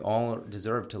 No. We all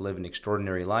deserve to live an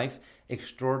extraordinary life.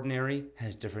 Extraordinary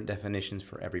has different definitions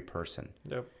for every person.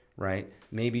 Yep. Right?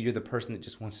 Maybe you're the person that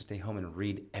just wants to stay home and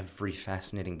read every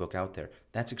fascinating book out there.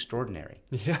 That's extraordinary.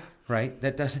 Yeah. Right?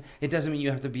 It doesn't mean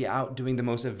you have to be out doing the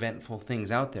most eventful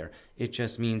things out there. It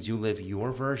just means you live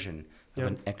your version of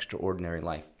an extraordinary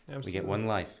life. Absolutely. We get one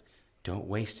life. Don't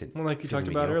waste it. Well, like you talked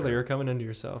about earlier, coming into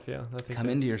yourself. Yeah. I think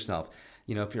into yourself.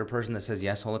 If you're a person that says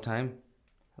yes all the time,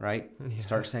 right? Yeah.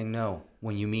 Start saying no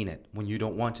when you mean it. When you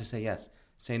don't want to say yes,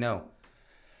 say no.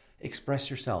 Express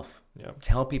yourself. Yep.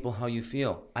 Tell people how you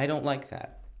feel. I don't like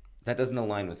that. That doesn't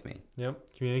align with me.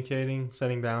 Yep. Communicating,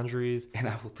 setting boundaries, and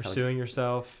I will pursuing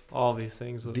yourself, all these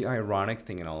things. The ironic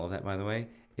thing in all of that, by the way,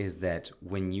 is that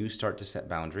when you start to set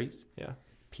boundaries,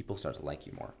 people start to like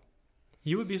you more.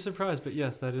 You would be surprised, but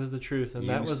yes, that is the truth. And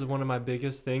that was one of my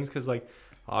biggest things because,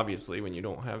 obviously, when you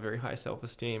don't have very high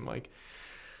self-esteem,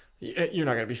 you're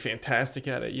not going to be fantastic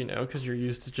at it, because you're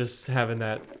used to just having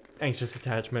that anxious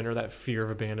attachment or that fear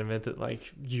of abandonment that,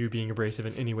 you being abrasive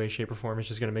in any way, shape, or form is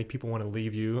just going to make people want to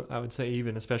leave you. I would say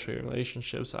even especially in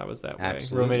relationships, I was that way.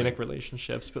 Absolutely. Romantic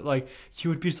relationships. But, you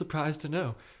would be surprised to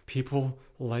know people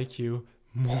like you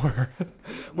more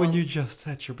when you just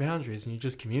set your boundaries and you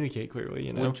just communicate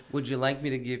clearly, Would you like me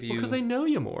to give you... Because they know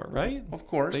you more, right? Of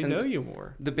course. They know you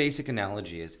more. The basic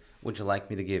analogy is, would you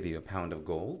like me to give you a pound of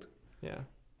gold? Yeah.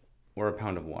 Or a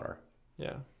pound of water?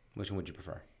 Yeah. Which one would you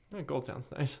prefer? Yeah, gold sounds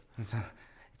nice.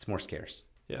 It's more scarce.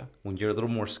 Yeah. When you're a little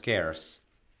more scarce,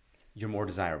 you're more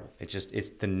desirable. It's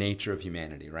the nature of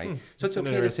humanity, right? So it's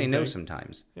okay to say no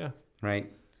sometimes. Yeah.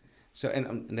 Right? So,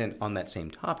 and then on that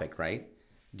same topic, right?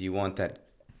 Do you want that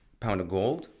pound of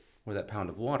gold or that pound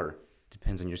of water?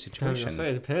 Depends on your situation. I was going to say,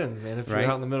 it depends, man. If you're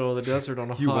out in the middle of the desert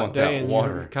on a hot day and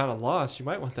you're kind of lost, you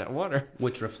might want that water.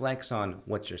 Which reflects on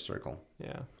what's your circle.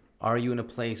 Yeah. Are you in a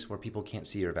place where people can't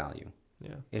see your value?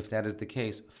 Yeah. If that is the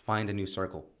case, find a new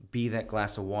circle. Be that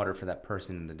glass of water for that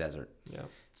person in the desert. Yeah.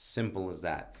 Simple as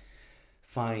that.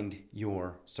 Find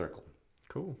your circle.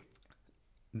 Cool.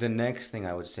 The next thing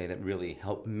I would say that really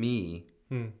helped me,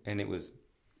 and it was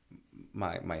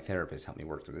my therapist helped me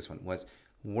work through this one, was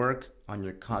work on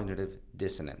your cognitive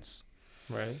dissonance.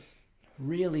 Right.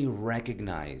 Really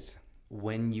recognize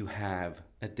when you have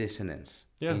a dissonance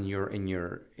in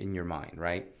your mind,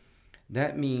 right?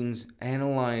 That means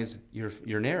analyze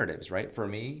your narratives, right? For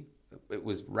me, it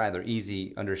was rather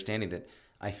easy understanding that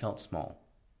I felt small.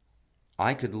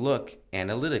 I could look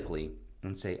analytically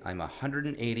and say, I'm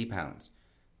 180 pounds.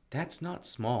 That's not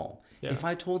small. Yeah. If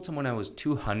I told someone I was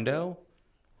 200,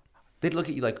 they'd look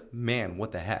at you like, man,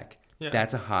 what the heck? Yeah.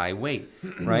 That's a high weight,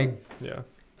 right? Yeah.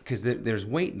 Because there's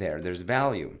weight there. There's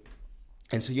value.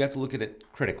 And so you have to look at it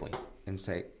critically and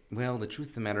say, well, the truth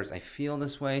of the matter is I feel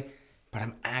this way, but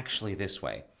I'm actually this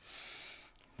way.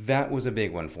 That was a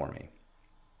big one for me.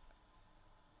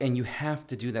 And you have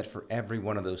to do that for every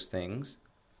one of those things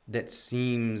that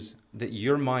seems that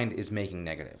your mind is making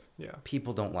negative. Yeah.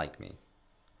 People don't like me.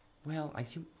 Well,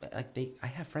 I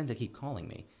have friends that keep calling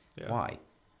me. Yeah. Why?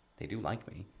 They do like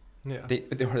me. Yeah.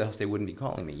 Or else they wouldn't be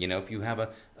calling me. You know, if you have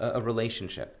a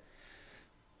relationship,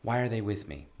 why are they with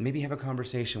me? Maybe have a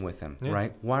conversation with them,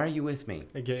 right? Why are you with me?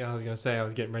 Again, I was going to say, I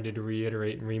was getting ready to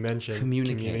reiterate and re-mention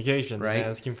communication, right? And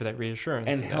asking for that reassurance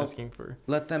and asking for.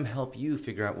 Let them help you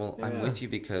figure out. Well, I'm with you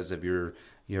because of your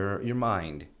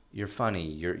mind. You're funny.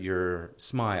 Your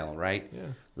smile, right? Yeah.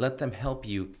 Let them help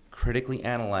you critically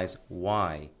analyze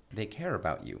why they care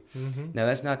about you. Mm-hmm. Now,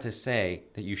 that's not to say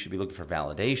that you should be looking for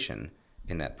validation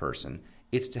in that person.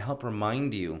 It's to help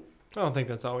remind you. I don't think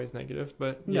that's always negative,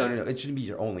 but no. It shouldn't be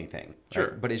your only thing.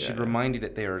 Sure, right? But it should remind you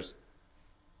that there's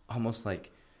almost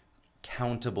like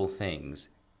countable things,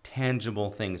 tangible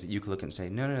things that you can look at and say,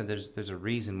 no. There's a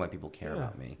reason why people care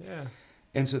about me. Yeah.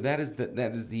 And so that is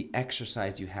the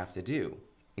exercise you have to do.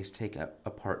 Is take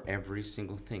apart every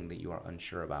single thing that you are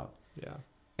unsure about. Yeah.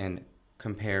 And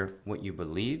compare what you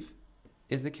believe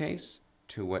is the case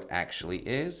to what actually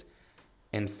is,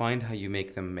 and find how you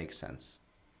make them make sense.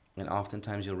 And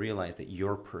oftentimes you'll realize that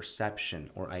your perception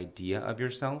or idea of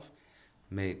yourself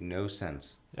made no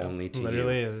sense, only to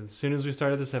Literally, you. As soon as we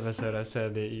started this episode, I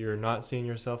said that you're not seeing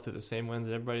yourself through the same lens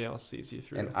that everybody else sees you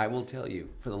through. And I will tell you,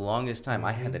 for the longest time,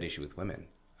 I had that issue with women.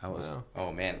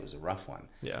 Oh man, it was a rough one.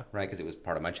 Yeah. Right? Because it was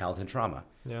part of my childhood trauma.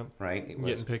 Yeah. Right? It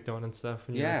was getting picked on and stuff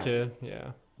when you were a kid.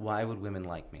 Yeah. Why would women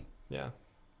like me? Yeah.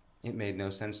 It made no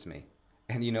sense to me.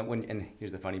 And and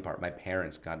here's the funny part, my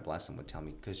parents, God bless them, would tell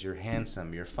me, because you're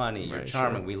handsome, you're funny, you're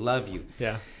charming, we love you.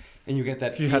 Yeah. And you get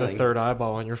that feeling. If you had a third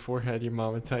eyeball on your forehead, your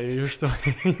mom would tell you you're still...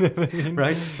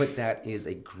 Right? But that is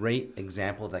a great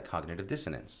example of that cognitive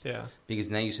dissonance. Yeah. Because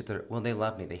now you sit there, well, they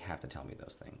love me, they have to tell me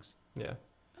those things. Yeah.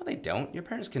 No, they don't. Your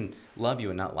parents can love you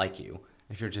and not like you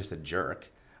if you're just a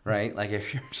jerk, right? Like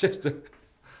if you're just a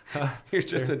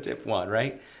dipwad,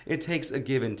 right? It takes a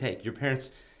give and take. Your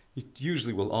parents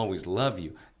usually will always love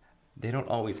you. They don't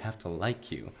always have to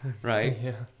like you, right?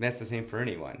 Yeah. That's the same for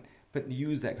anyone. But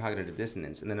use that cognitive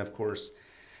dissonance. And then, of course,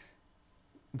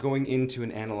 going into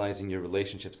and analyzing your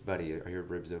relationships. Buddy, are your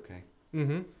ribs okay?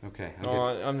 Mm-hmm. Okay.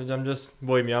 I'm just,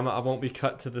 believe me, I won't be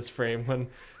cut to this frame when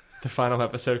the final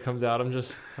episode comes out.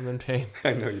 I'm in pain.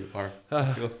 I know you are.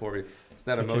 I feel for you. It's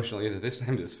not emotional either. This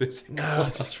time it's physical. No,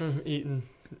 it's just from eating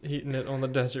it on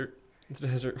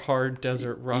the hard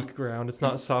desert rock ground. It's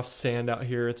not soft sand out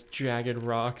here. It's jagged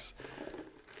rocks.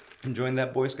 Enjoying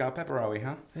that Boy Scout pepper, are we,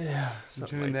 huh? Yeah.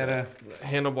 Enjoying like that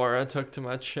handlebar I took to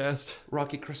my chest.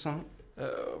 Rocky croissant?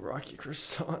 Oh, Rocky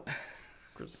croissant.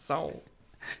 Croissant.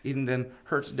 Eating them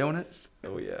Hertz donuts?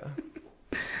 Oh, yeah.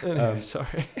 Anyway,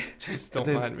 sorry. Just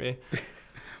don't mind me.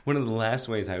 One of the last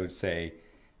ways I would say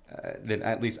that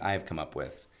at least I've come up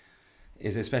with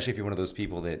is, especially if you're one of those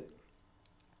people that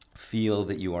feel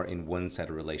that you are in one set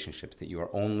of relationships, that you are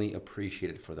only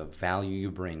appreciated for the value you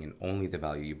bring and only the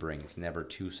value you bring. It's never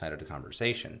two-sided a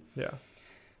conversation. Yeah.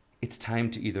 It's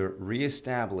time to either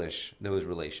reestablish those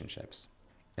relationships,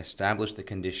 establish the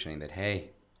conditioning that,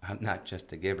 hey, I'm not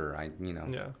just a giver. It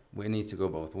needs to go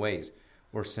both ways.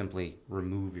 Or simply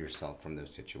remove yourself from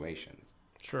those situations.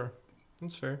 Sure.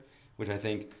 That's fair. Which I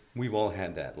think we've all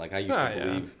had that. Like I used to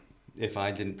believe if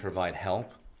I didn't provide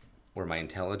help or my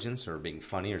intelligence or being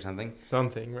funny or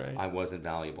something, right? I wasn't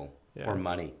valuable. Yeah. Or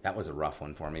money. That was a rough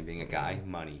one for me, being a guy.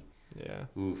 Money. Yeah.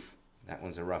 Oof. That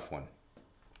one's a rough one.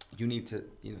 You need to,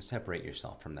 separate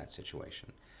yourself from that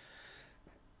situation.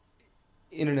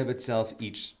 In and of itself,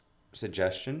 each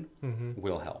suggestion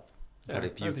will help. Yeah, but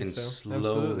if you can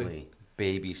slowly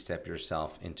baby step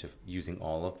yourself into using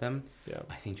all of them,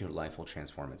 I think your life will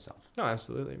transform itself. No,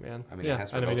 absolutely, man. I mean, it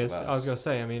has for both of us. I was going to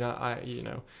say,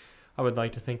 I would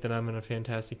like to think that I'm in a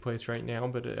fantastic place right now,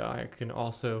 but I can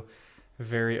also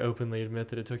very openly admit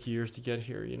that it took years to get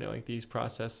here. Like these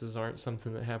processes aren't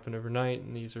something that happen overnight,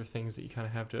 and these are things that you kind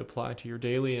of have to apply to your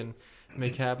daily and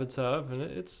make habits of, and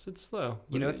it's slow.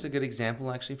 It's a good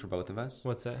example actually for both of us.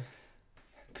 What's that?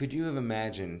 Could you have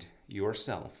imagined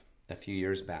yourself a few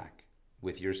years back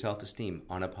with your self-esteem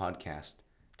on a podcast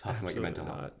talking about your mental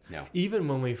health. No. Even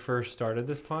when we first started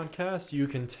this podcast, you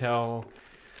can tell,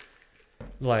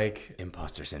 like,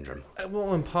 imposter syndrome.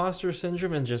 Well, imposter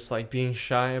syndrome and just like being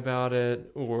shy about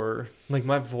it, or like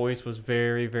my voice was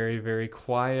very, very, very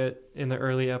quiet in the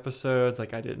early episodes.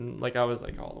 Like I was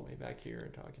like all the way back here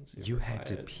and talking. You had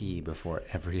to pee before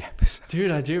every episode.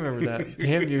 Dude, I do remember that.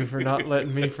 Damn you for not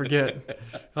letting me forget.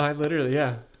 I literally,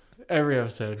 every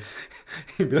episode.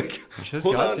 You'd be like, just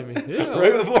got to me. Yeah.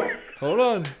 Right before. Hold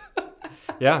on.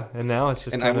 Yeah, and now it's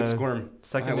just and I would squirm.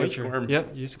 Second nature. Squirm.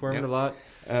 Yep, you squirmed a lot.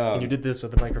 And you did this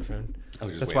with the microphone.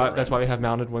 That's why we have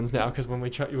mounted ones now, because when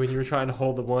you were trying to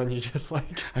hold the one, you just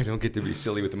like... I don't get to be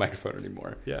silly with the microphone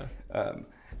anymore. Yeah.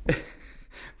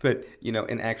 But,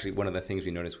 and actually one of the things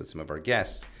we noticed with some of our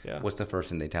guests was the first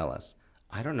thing they tell us.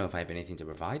 I don't know if I have anything to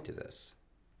provide to this.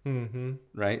 Mm-hmm.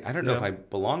 Right? I don't know if I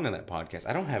belong on that podcast.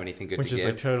 I don't have anything good to give. Which is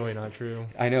like totally not true.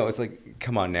 I know. It's like,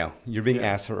 come on now. You're being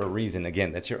asked for a reason.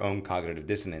 Again, that's your own cognitive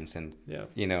dissonance. And,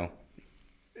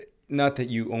 not that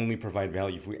you only provide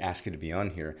value if we ask you to be on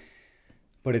here,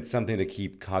 but it's something to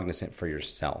keep cognizant for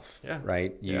yourself. Yeah.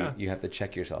 Right? You have to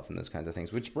check yourself in those kinds of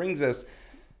things, which brings us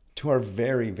to our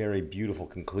very, very beautiful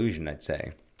conclusion, I'd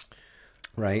say.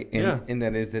 Right? And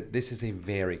that is that this is a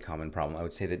very common problem. I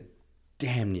would say that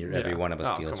damn near every one of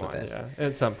us deals with this. Yeah,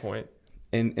 at some point.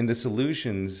 And the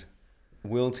solutions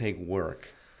will take work,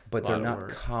 but they're not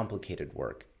complicated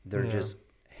work. They're just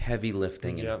heavy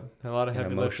lifting. A lot of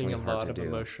heavy lifting and a lot of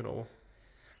emotional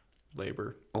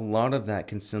labor. A lot of that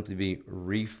can simply be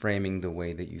reframing the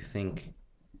way that you think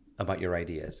about your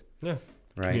ideas. Yeah.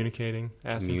 Right. Communicating,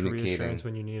 asking for reassurance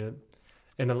when you need it.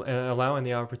 And allowing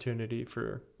the opportunity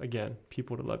for, again,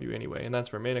 people to love you anyway. And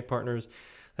that's romantic partners,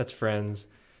 that's friends,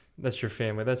 that's your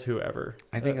family, that's whoever.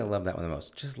 I think I love that one the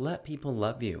most. Just let people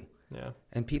love you. Yeah.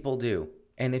 And people do.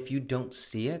 And if you don't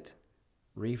see it,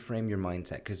 reframe your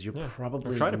mindset, because you're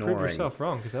probably trying to prove yourself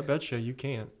wrong, because I bet you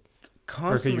can't.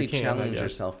 Constantly challenge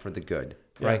yourself for the good,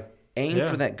 right? Aim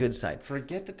for that good side.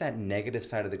 Forget that negative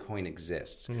side of the coin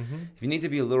exists. Mm-hmm. If you need to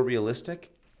be a little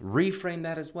realistic, reframe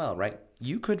that as well, right?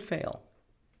 You could fail.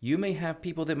 You may have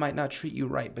people that might not treat you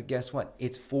right, but guess what?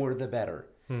 It's for the better.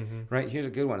 Mm-hmm. Right? Here's a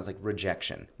good one. It's like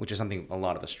rejection, which is something a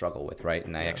lot of us struggle with, right?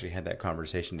 And I actually had that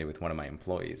conversation today with one of my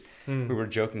employees. We were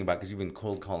joking about, because we've been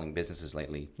cold calling businesses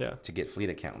lately to get fleet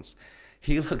accounts.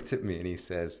 He looked at me and he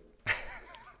says,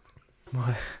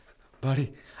 "What,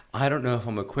 buddy? I don't know if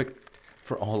I'm equipped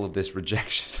for all of this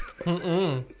rejection."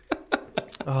 Oh,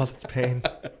 that's pain.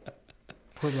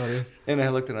 Poor buddy. And I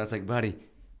looked at him and I was like, "Buddy,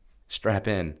 strap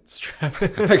in." Strap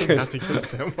in. It's about to get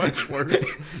so much worse.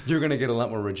 You're going to get a lot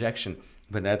more rejection,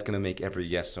 but that's going to make every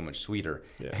yes so much sweeter.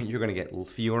 Yeah. And you're going to get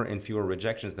fewer and fewer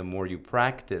rejections the more you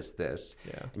practice this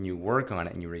and you work on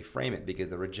it and you reframe it, because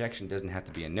the rejection doesn't have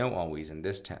to be a no always in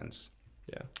this tense.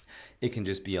 Yeah. It can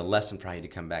just be a lesson for you to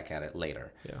come back at it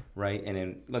later. Yeah. Right?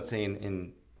 And let's say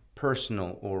in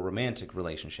personal or romantic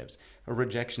relationships, a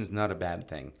rejection is not a bad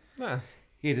thing. Nah.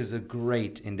 It is a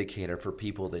great indicator for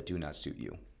people that do not suit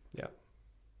you. Yeah.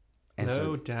 And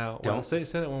no doubt. Well, say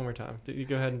that one more time. You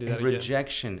go ahead and do that again.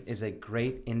 Rejection is a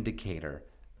great indicator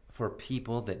for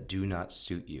people that do not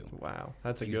suit you. Wow.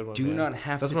 That's a good one. Do not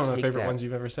have That's to one of my favorite ones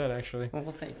you've ever said, actually.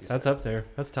 Well, thank you. That's up there.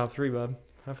 That's top 3, bub.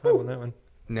 High five on that one.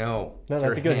 No,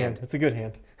 that's a good hand. It's a good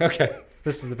hand. Okay.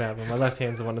 This is the bad one. My left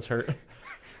hand's the one that's hurt.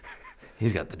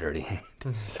 He's got the dirty hand.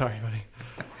 Sorry,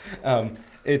 buddy.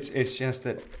 It's just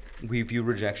that we view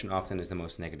rejection often as the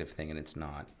most negative thing, and it's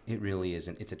not. It really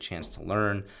isn't. It's a chance to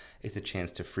learn. It's a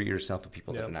chance to free yourself of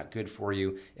people that are not good for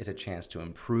you. It's a chance to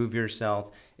improve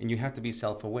yourself, and you have to be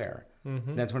self-aware.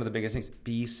 Mm-hmm. That's one of the biggest things.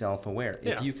 Be self-aware.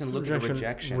 Yeah. If you can look at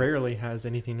rejection, rarely has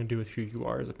anything to do with who you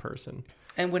are as a person.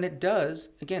 And when it does,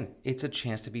 again, it's a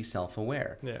chance to be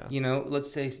self-aware. Yeah.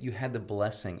 Let's say you had the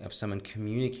blessing of someone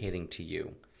communicating to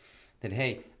you that,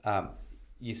 hey,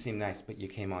 you seem nice, but you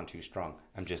came on too strong.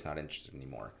 I'm just not interested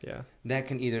anymore. Yeah. That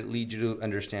can either lead you to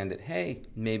understand that, hey,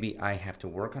 maybe I have to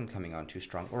work on coming on too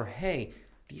strong, or, hey,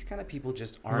 these kind of people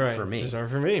just aren't for me. Just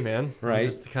aren't for me, man. Right. I'm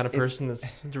just the kind of person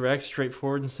that's direct,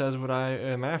 straightforward, and says what I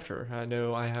am after. I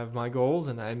know I have my goals,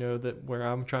 and I know that where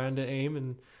I'm trying to aim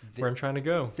and where I'm trying to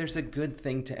go. There's a good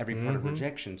thing to every part of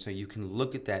rejection, so you can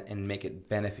look at that and make it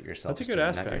benefit yourself. That's a good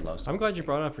aspect. I'm glad you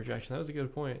brought up rejection. That was a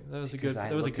good point. That was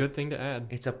a good thing to add.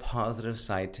 It's a positive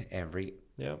side to every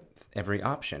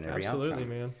option, every Absolutely, outcome.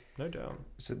 Man. No doubt.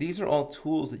 So these are all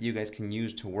tools that you guys can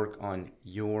use to work on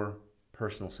your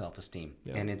personal self-esteem.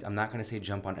 Yeah. And I'm not going to say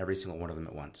jump on every single one of them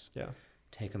at once. Yeah.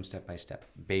 Take them step by step,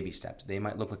 baby steps. They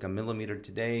might look like a millimeter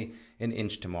today, an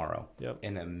inch tomorrow,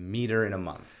 and a meter in a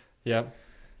month. Yep.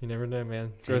 You never know,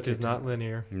 man. Growth is not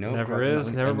linear. No, never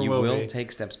is. Never and you will will be.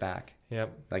 take steps back.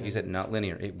 Yep. Like you said, not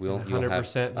linear. It will.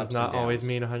 100% does not always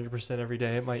mean 100% every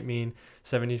day. It might mean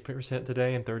 70%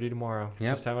 today and 30 tomorrow.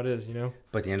 Yep. Just how it is, you know.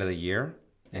 But at the end of the year,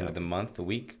 end of the month, the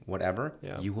week, whatever,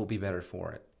 you will be better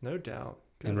for it. No doubt.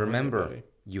 And remember,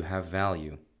 you have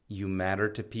value. You matter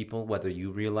to people, whether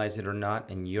you realize it or not,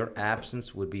 and your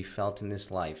absence would be felt in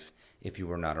this life if you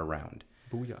were not around.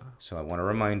 Booyah. So I want to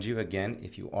remind you again,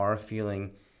 if you are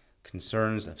feeling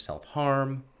concerns of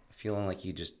self-harm, feeling like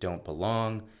you just don't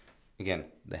belong, again,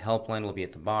 the helpline will be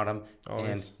at the bottom.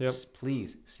 Always. And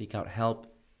please seek out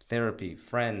help, therapy,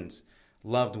 friends,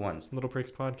 loved ones. Little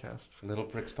Pricks Podcast. Little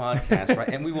Pricks Podcast, right?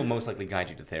 And we will most likely guide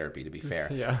you to therapy, to be fair.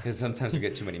 Yeah. Because sometimes we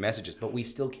get too many messages, but we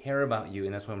still care about you,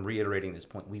 and that's why I'm reiterating this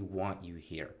point. We want you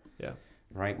here. Yeah.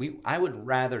 Right? I would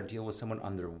rather deal with someone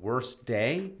on their worst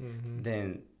day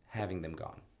than having them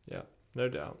gone. Yeah, no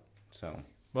doubt. So.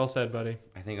 Well said, buddy.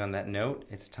 I think on that note,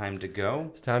 it's time to go.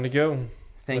 It's time to go.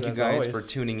 Thank you guys for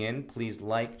tuning in. Please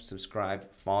like,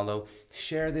 subscribe, follow.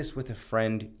 Share this with a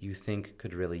friend you think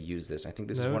could really use this. I think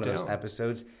this is one of those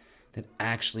episodes that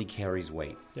actually carries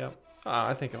weight. Yeah.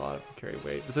 I think a lot of them carry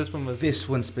weight. But this one was... This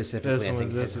one specifically, I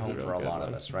think, hits home for a lot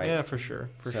of us, right? Yeah, for sure.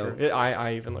 For sure.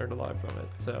 I even learned a lot from it.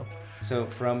 So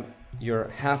from your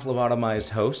half-lobotomized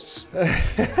hosts...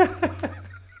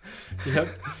 Yep.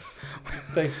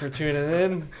 Thanks for tuning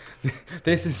in.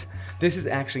 This is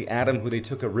actually Adam, who they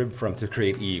took a rib from to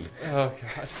create Eve. Oh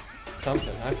God,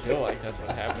 something. I feel like that's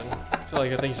what happened. I feel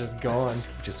like that thing's just gone.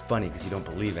 Which is funny because you don't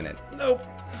believe in it. Nope.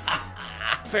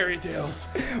 Fairy tales.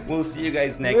 We'll see you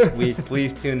guys next week.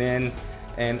 Please tune in,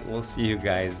 and we'll see you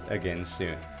guys again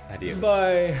soon. Adios.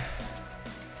 Bye.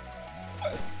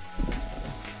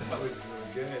 That was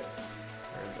really good.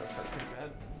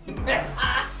 Pretty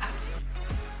bad.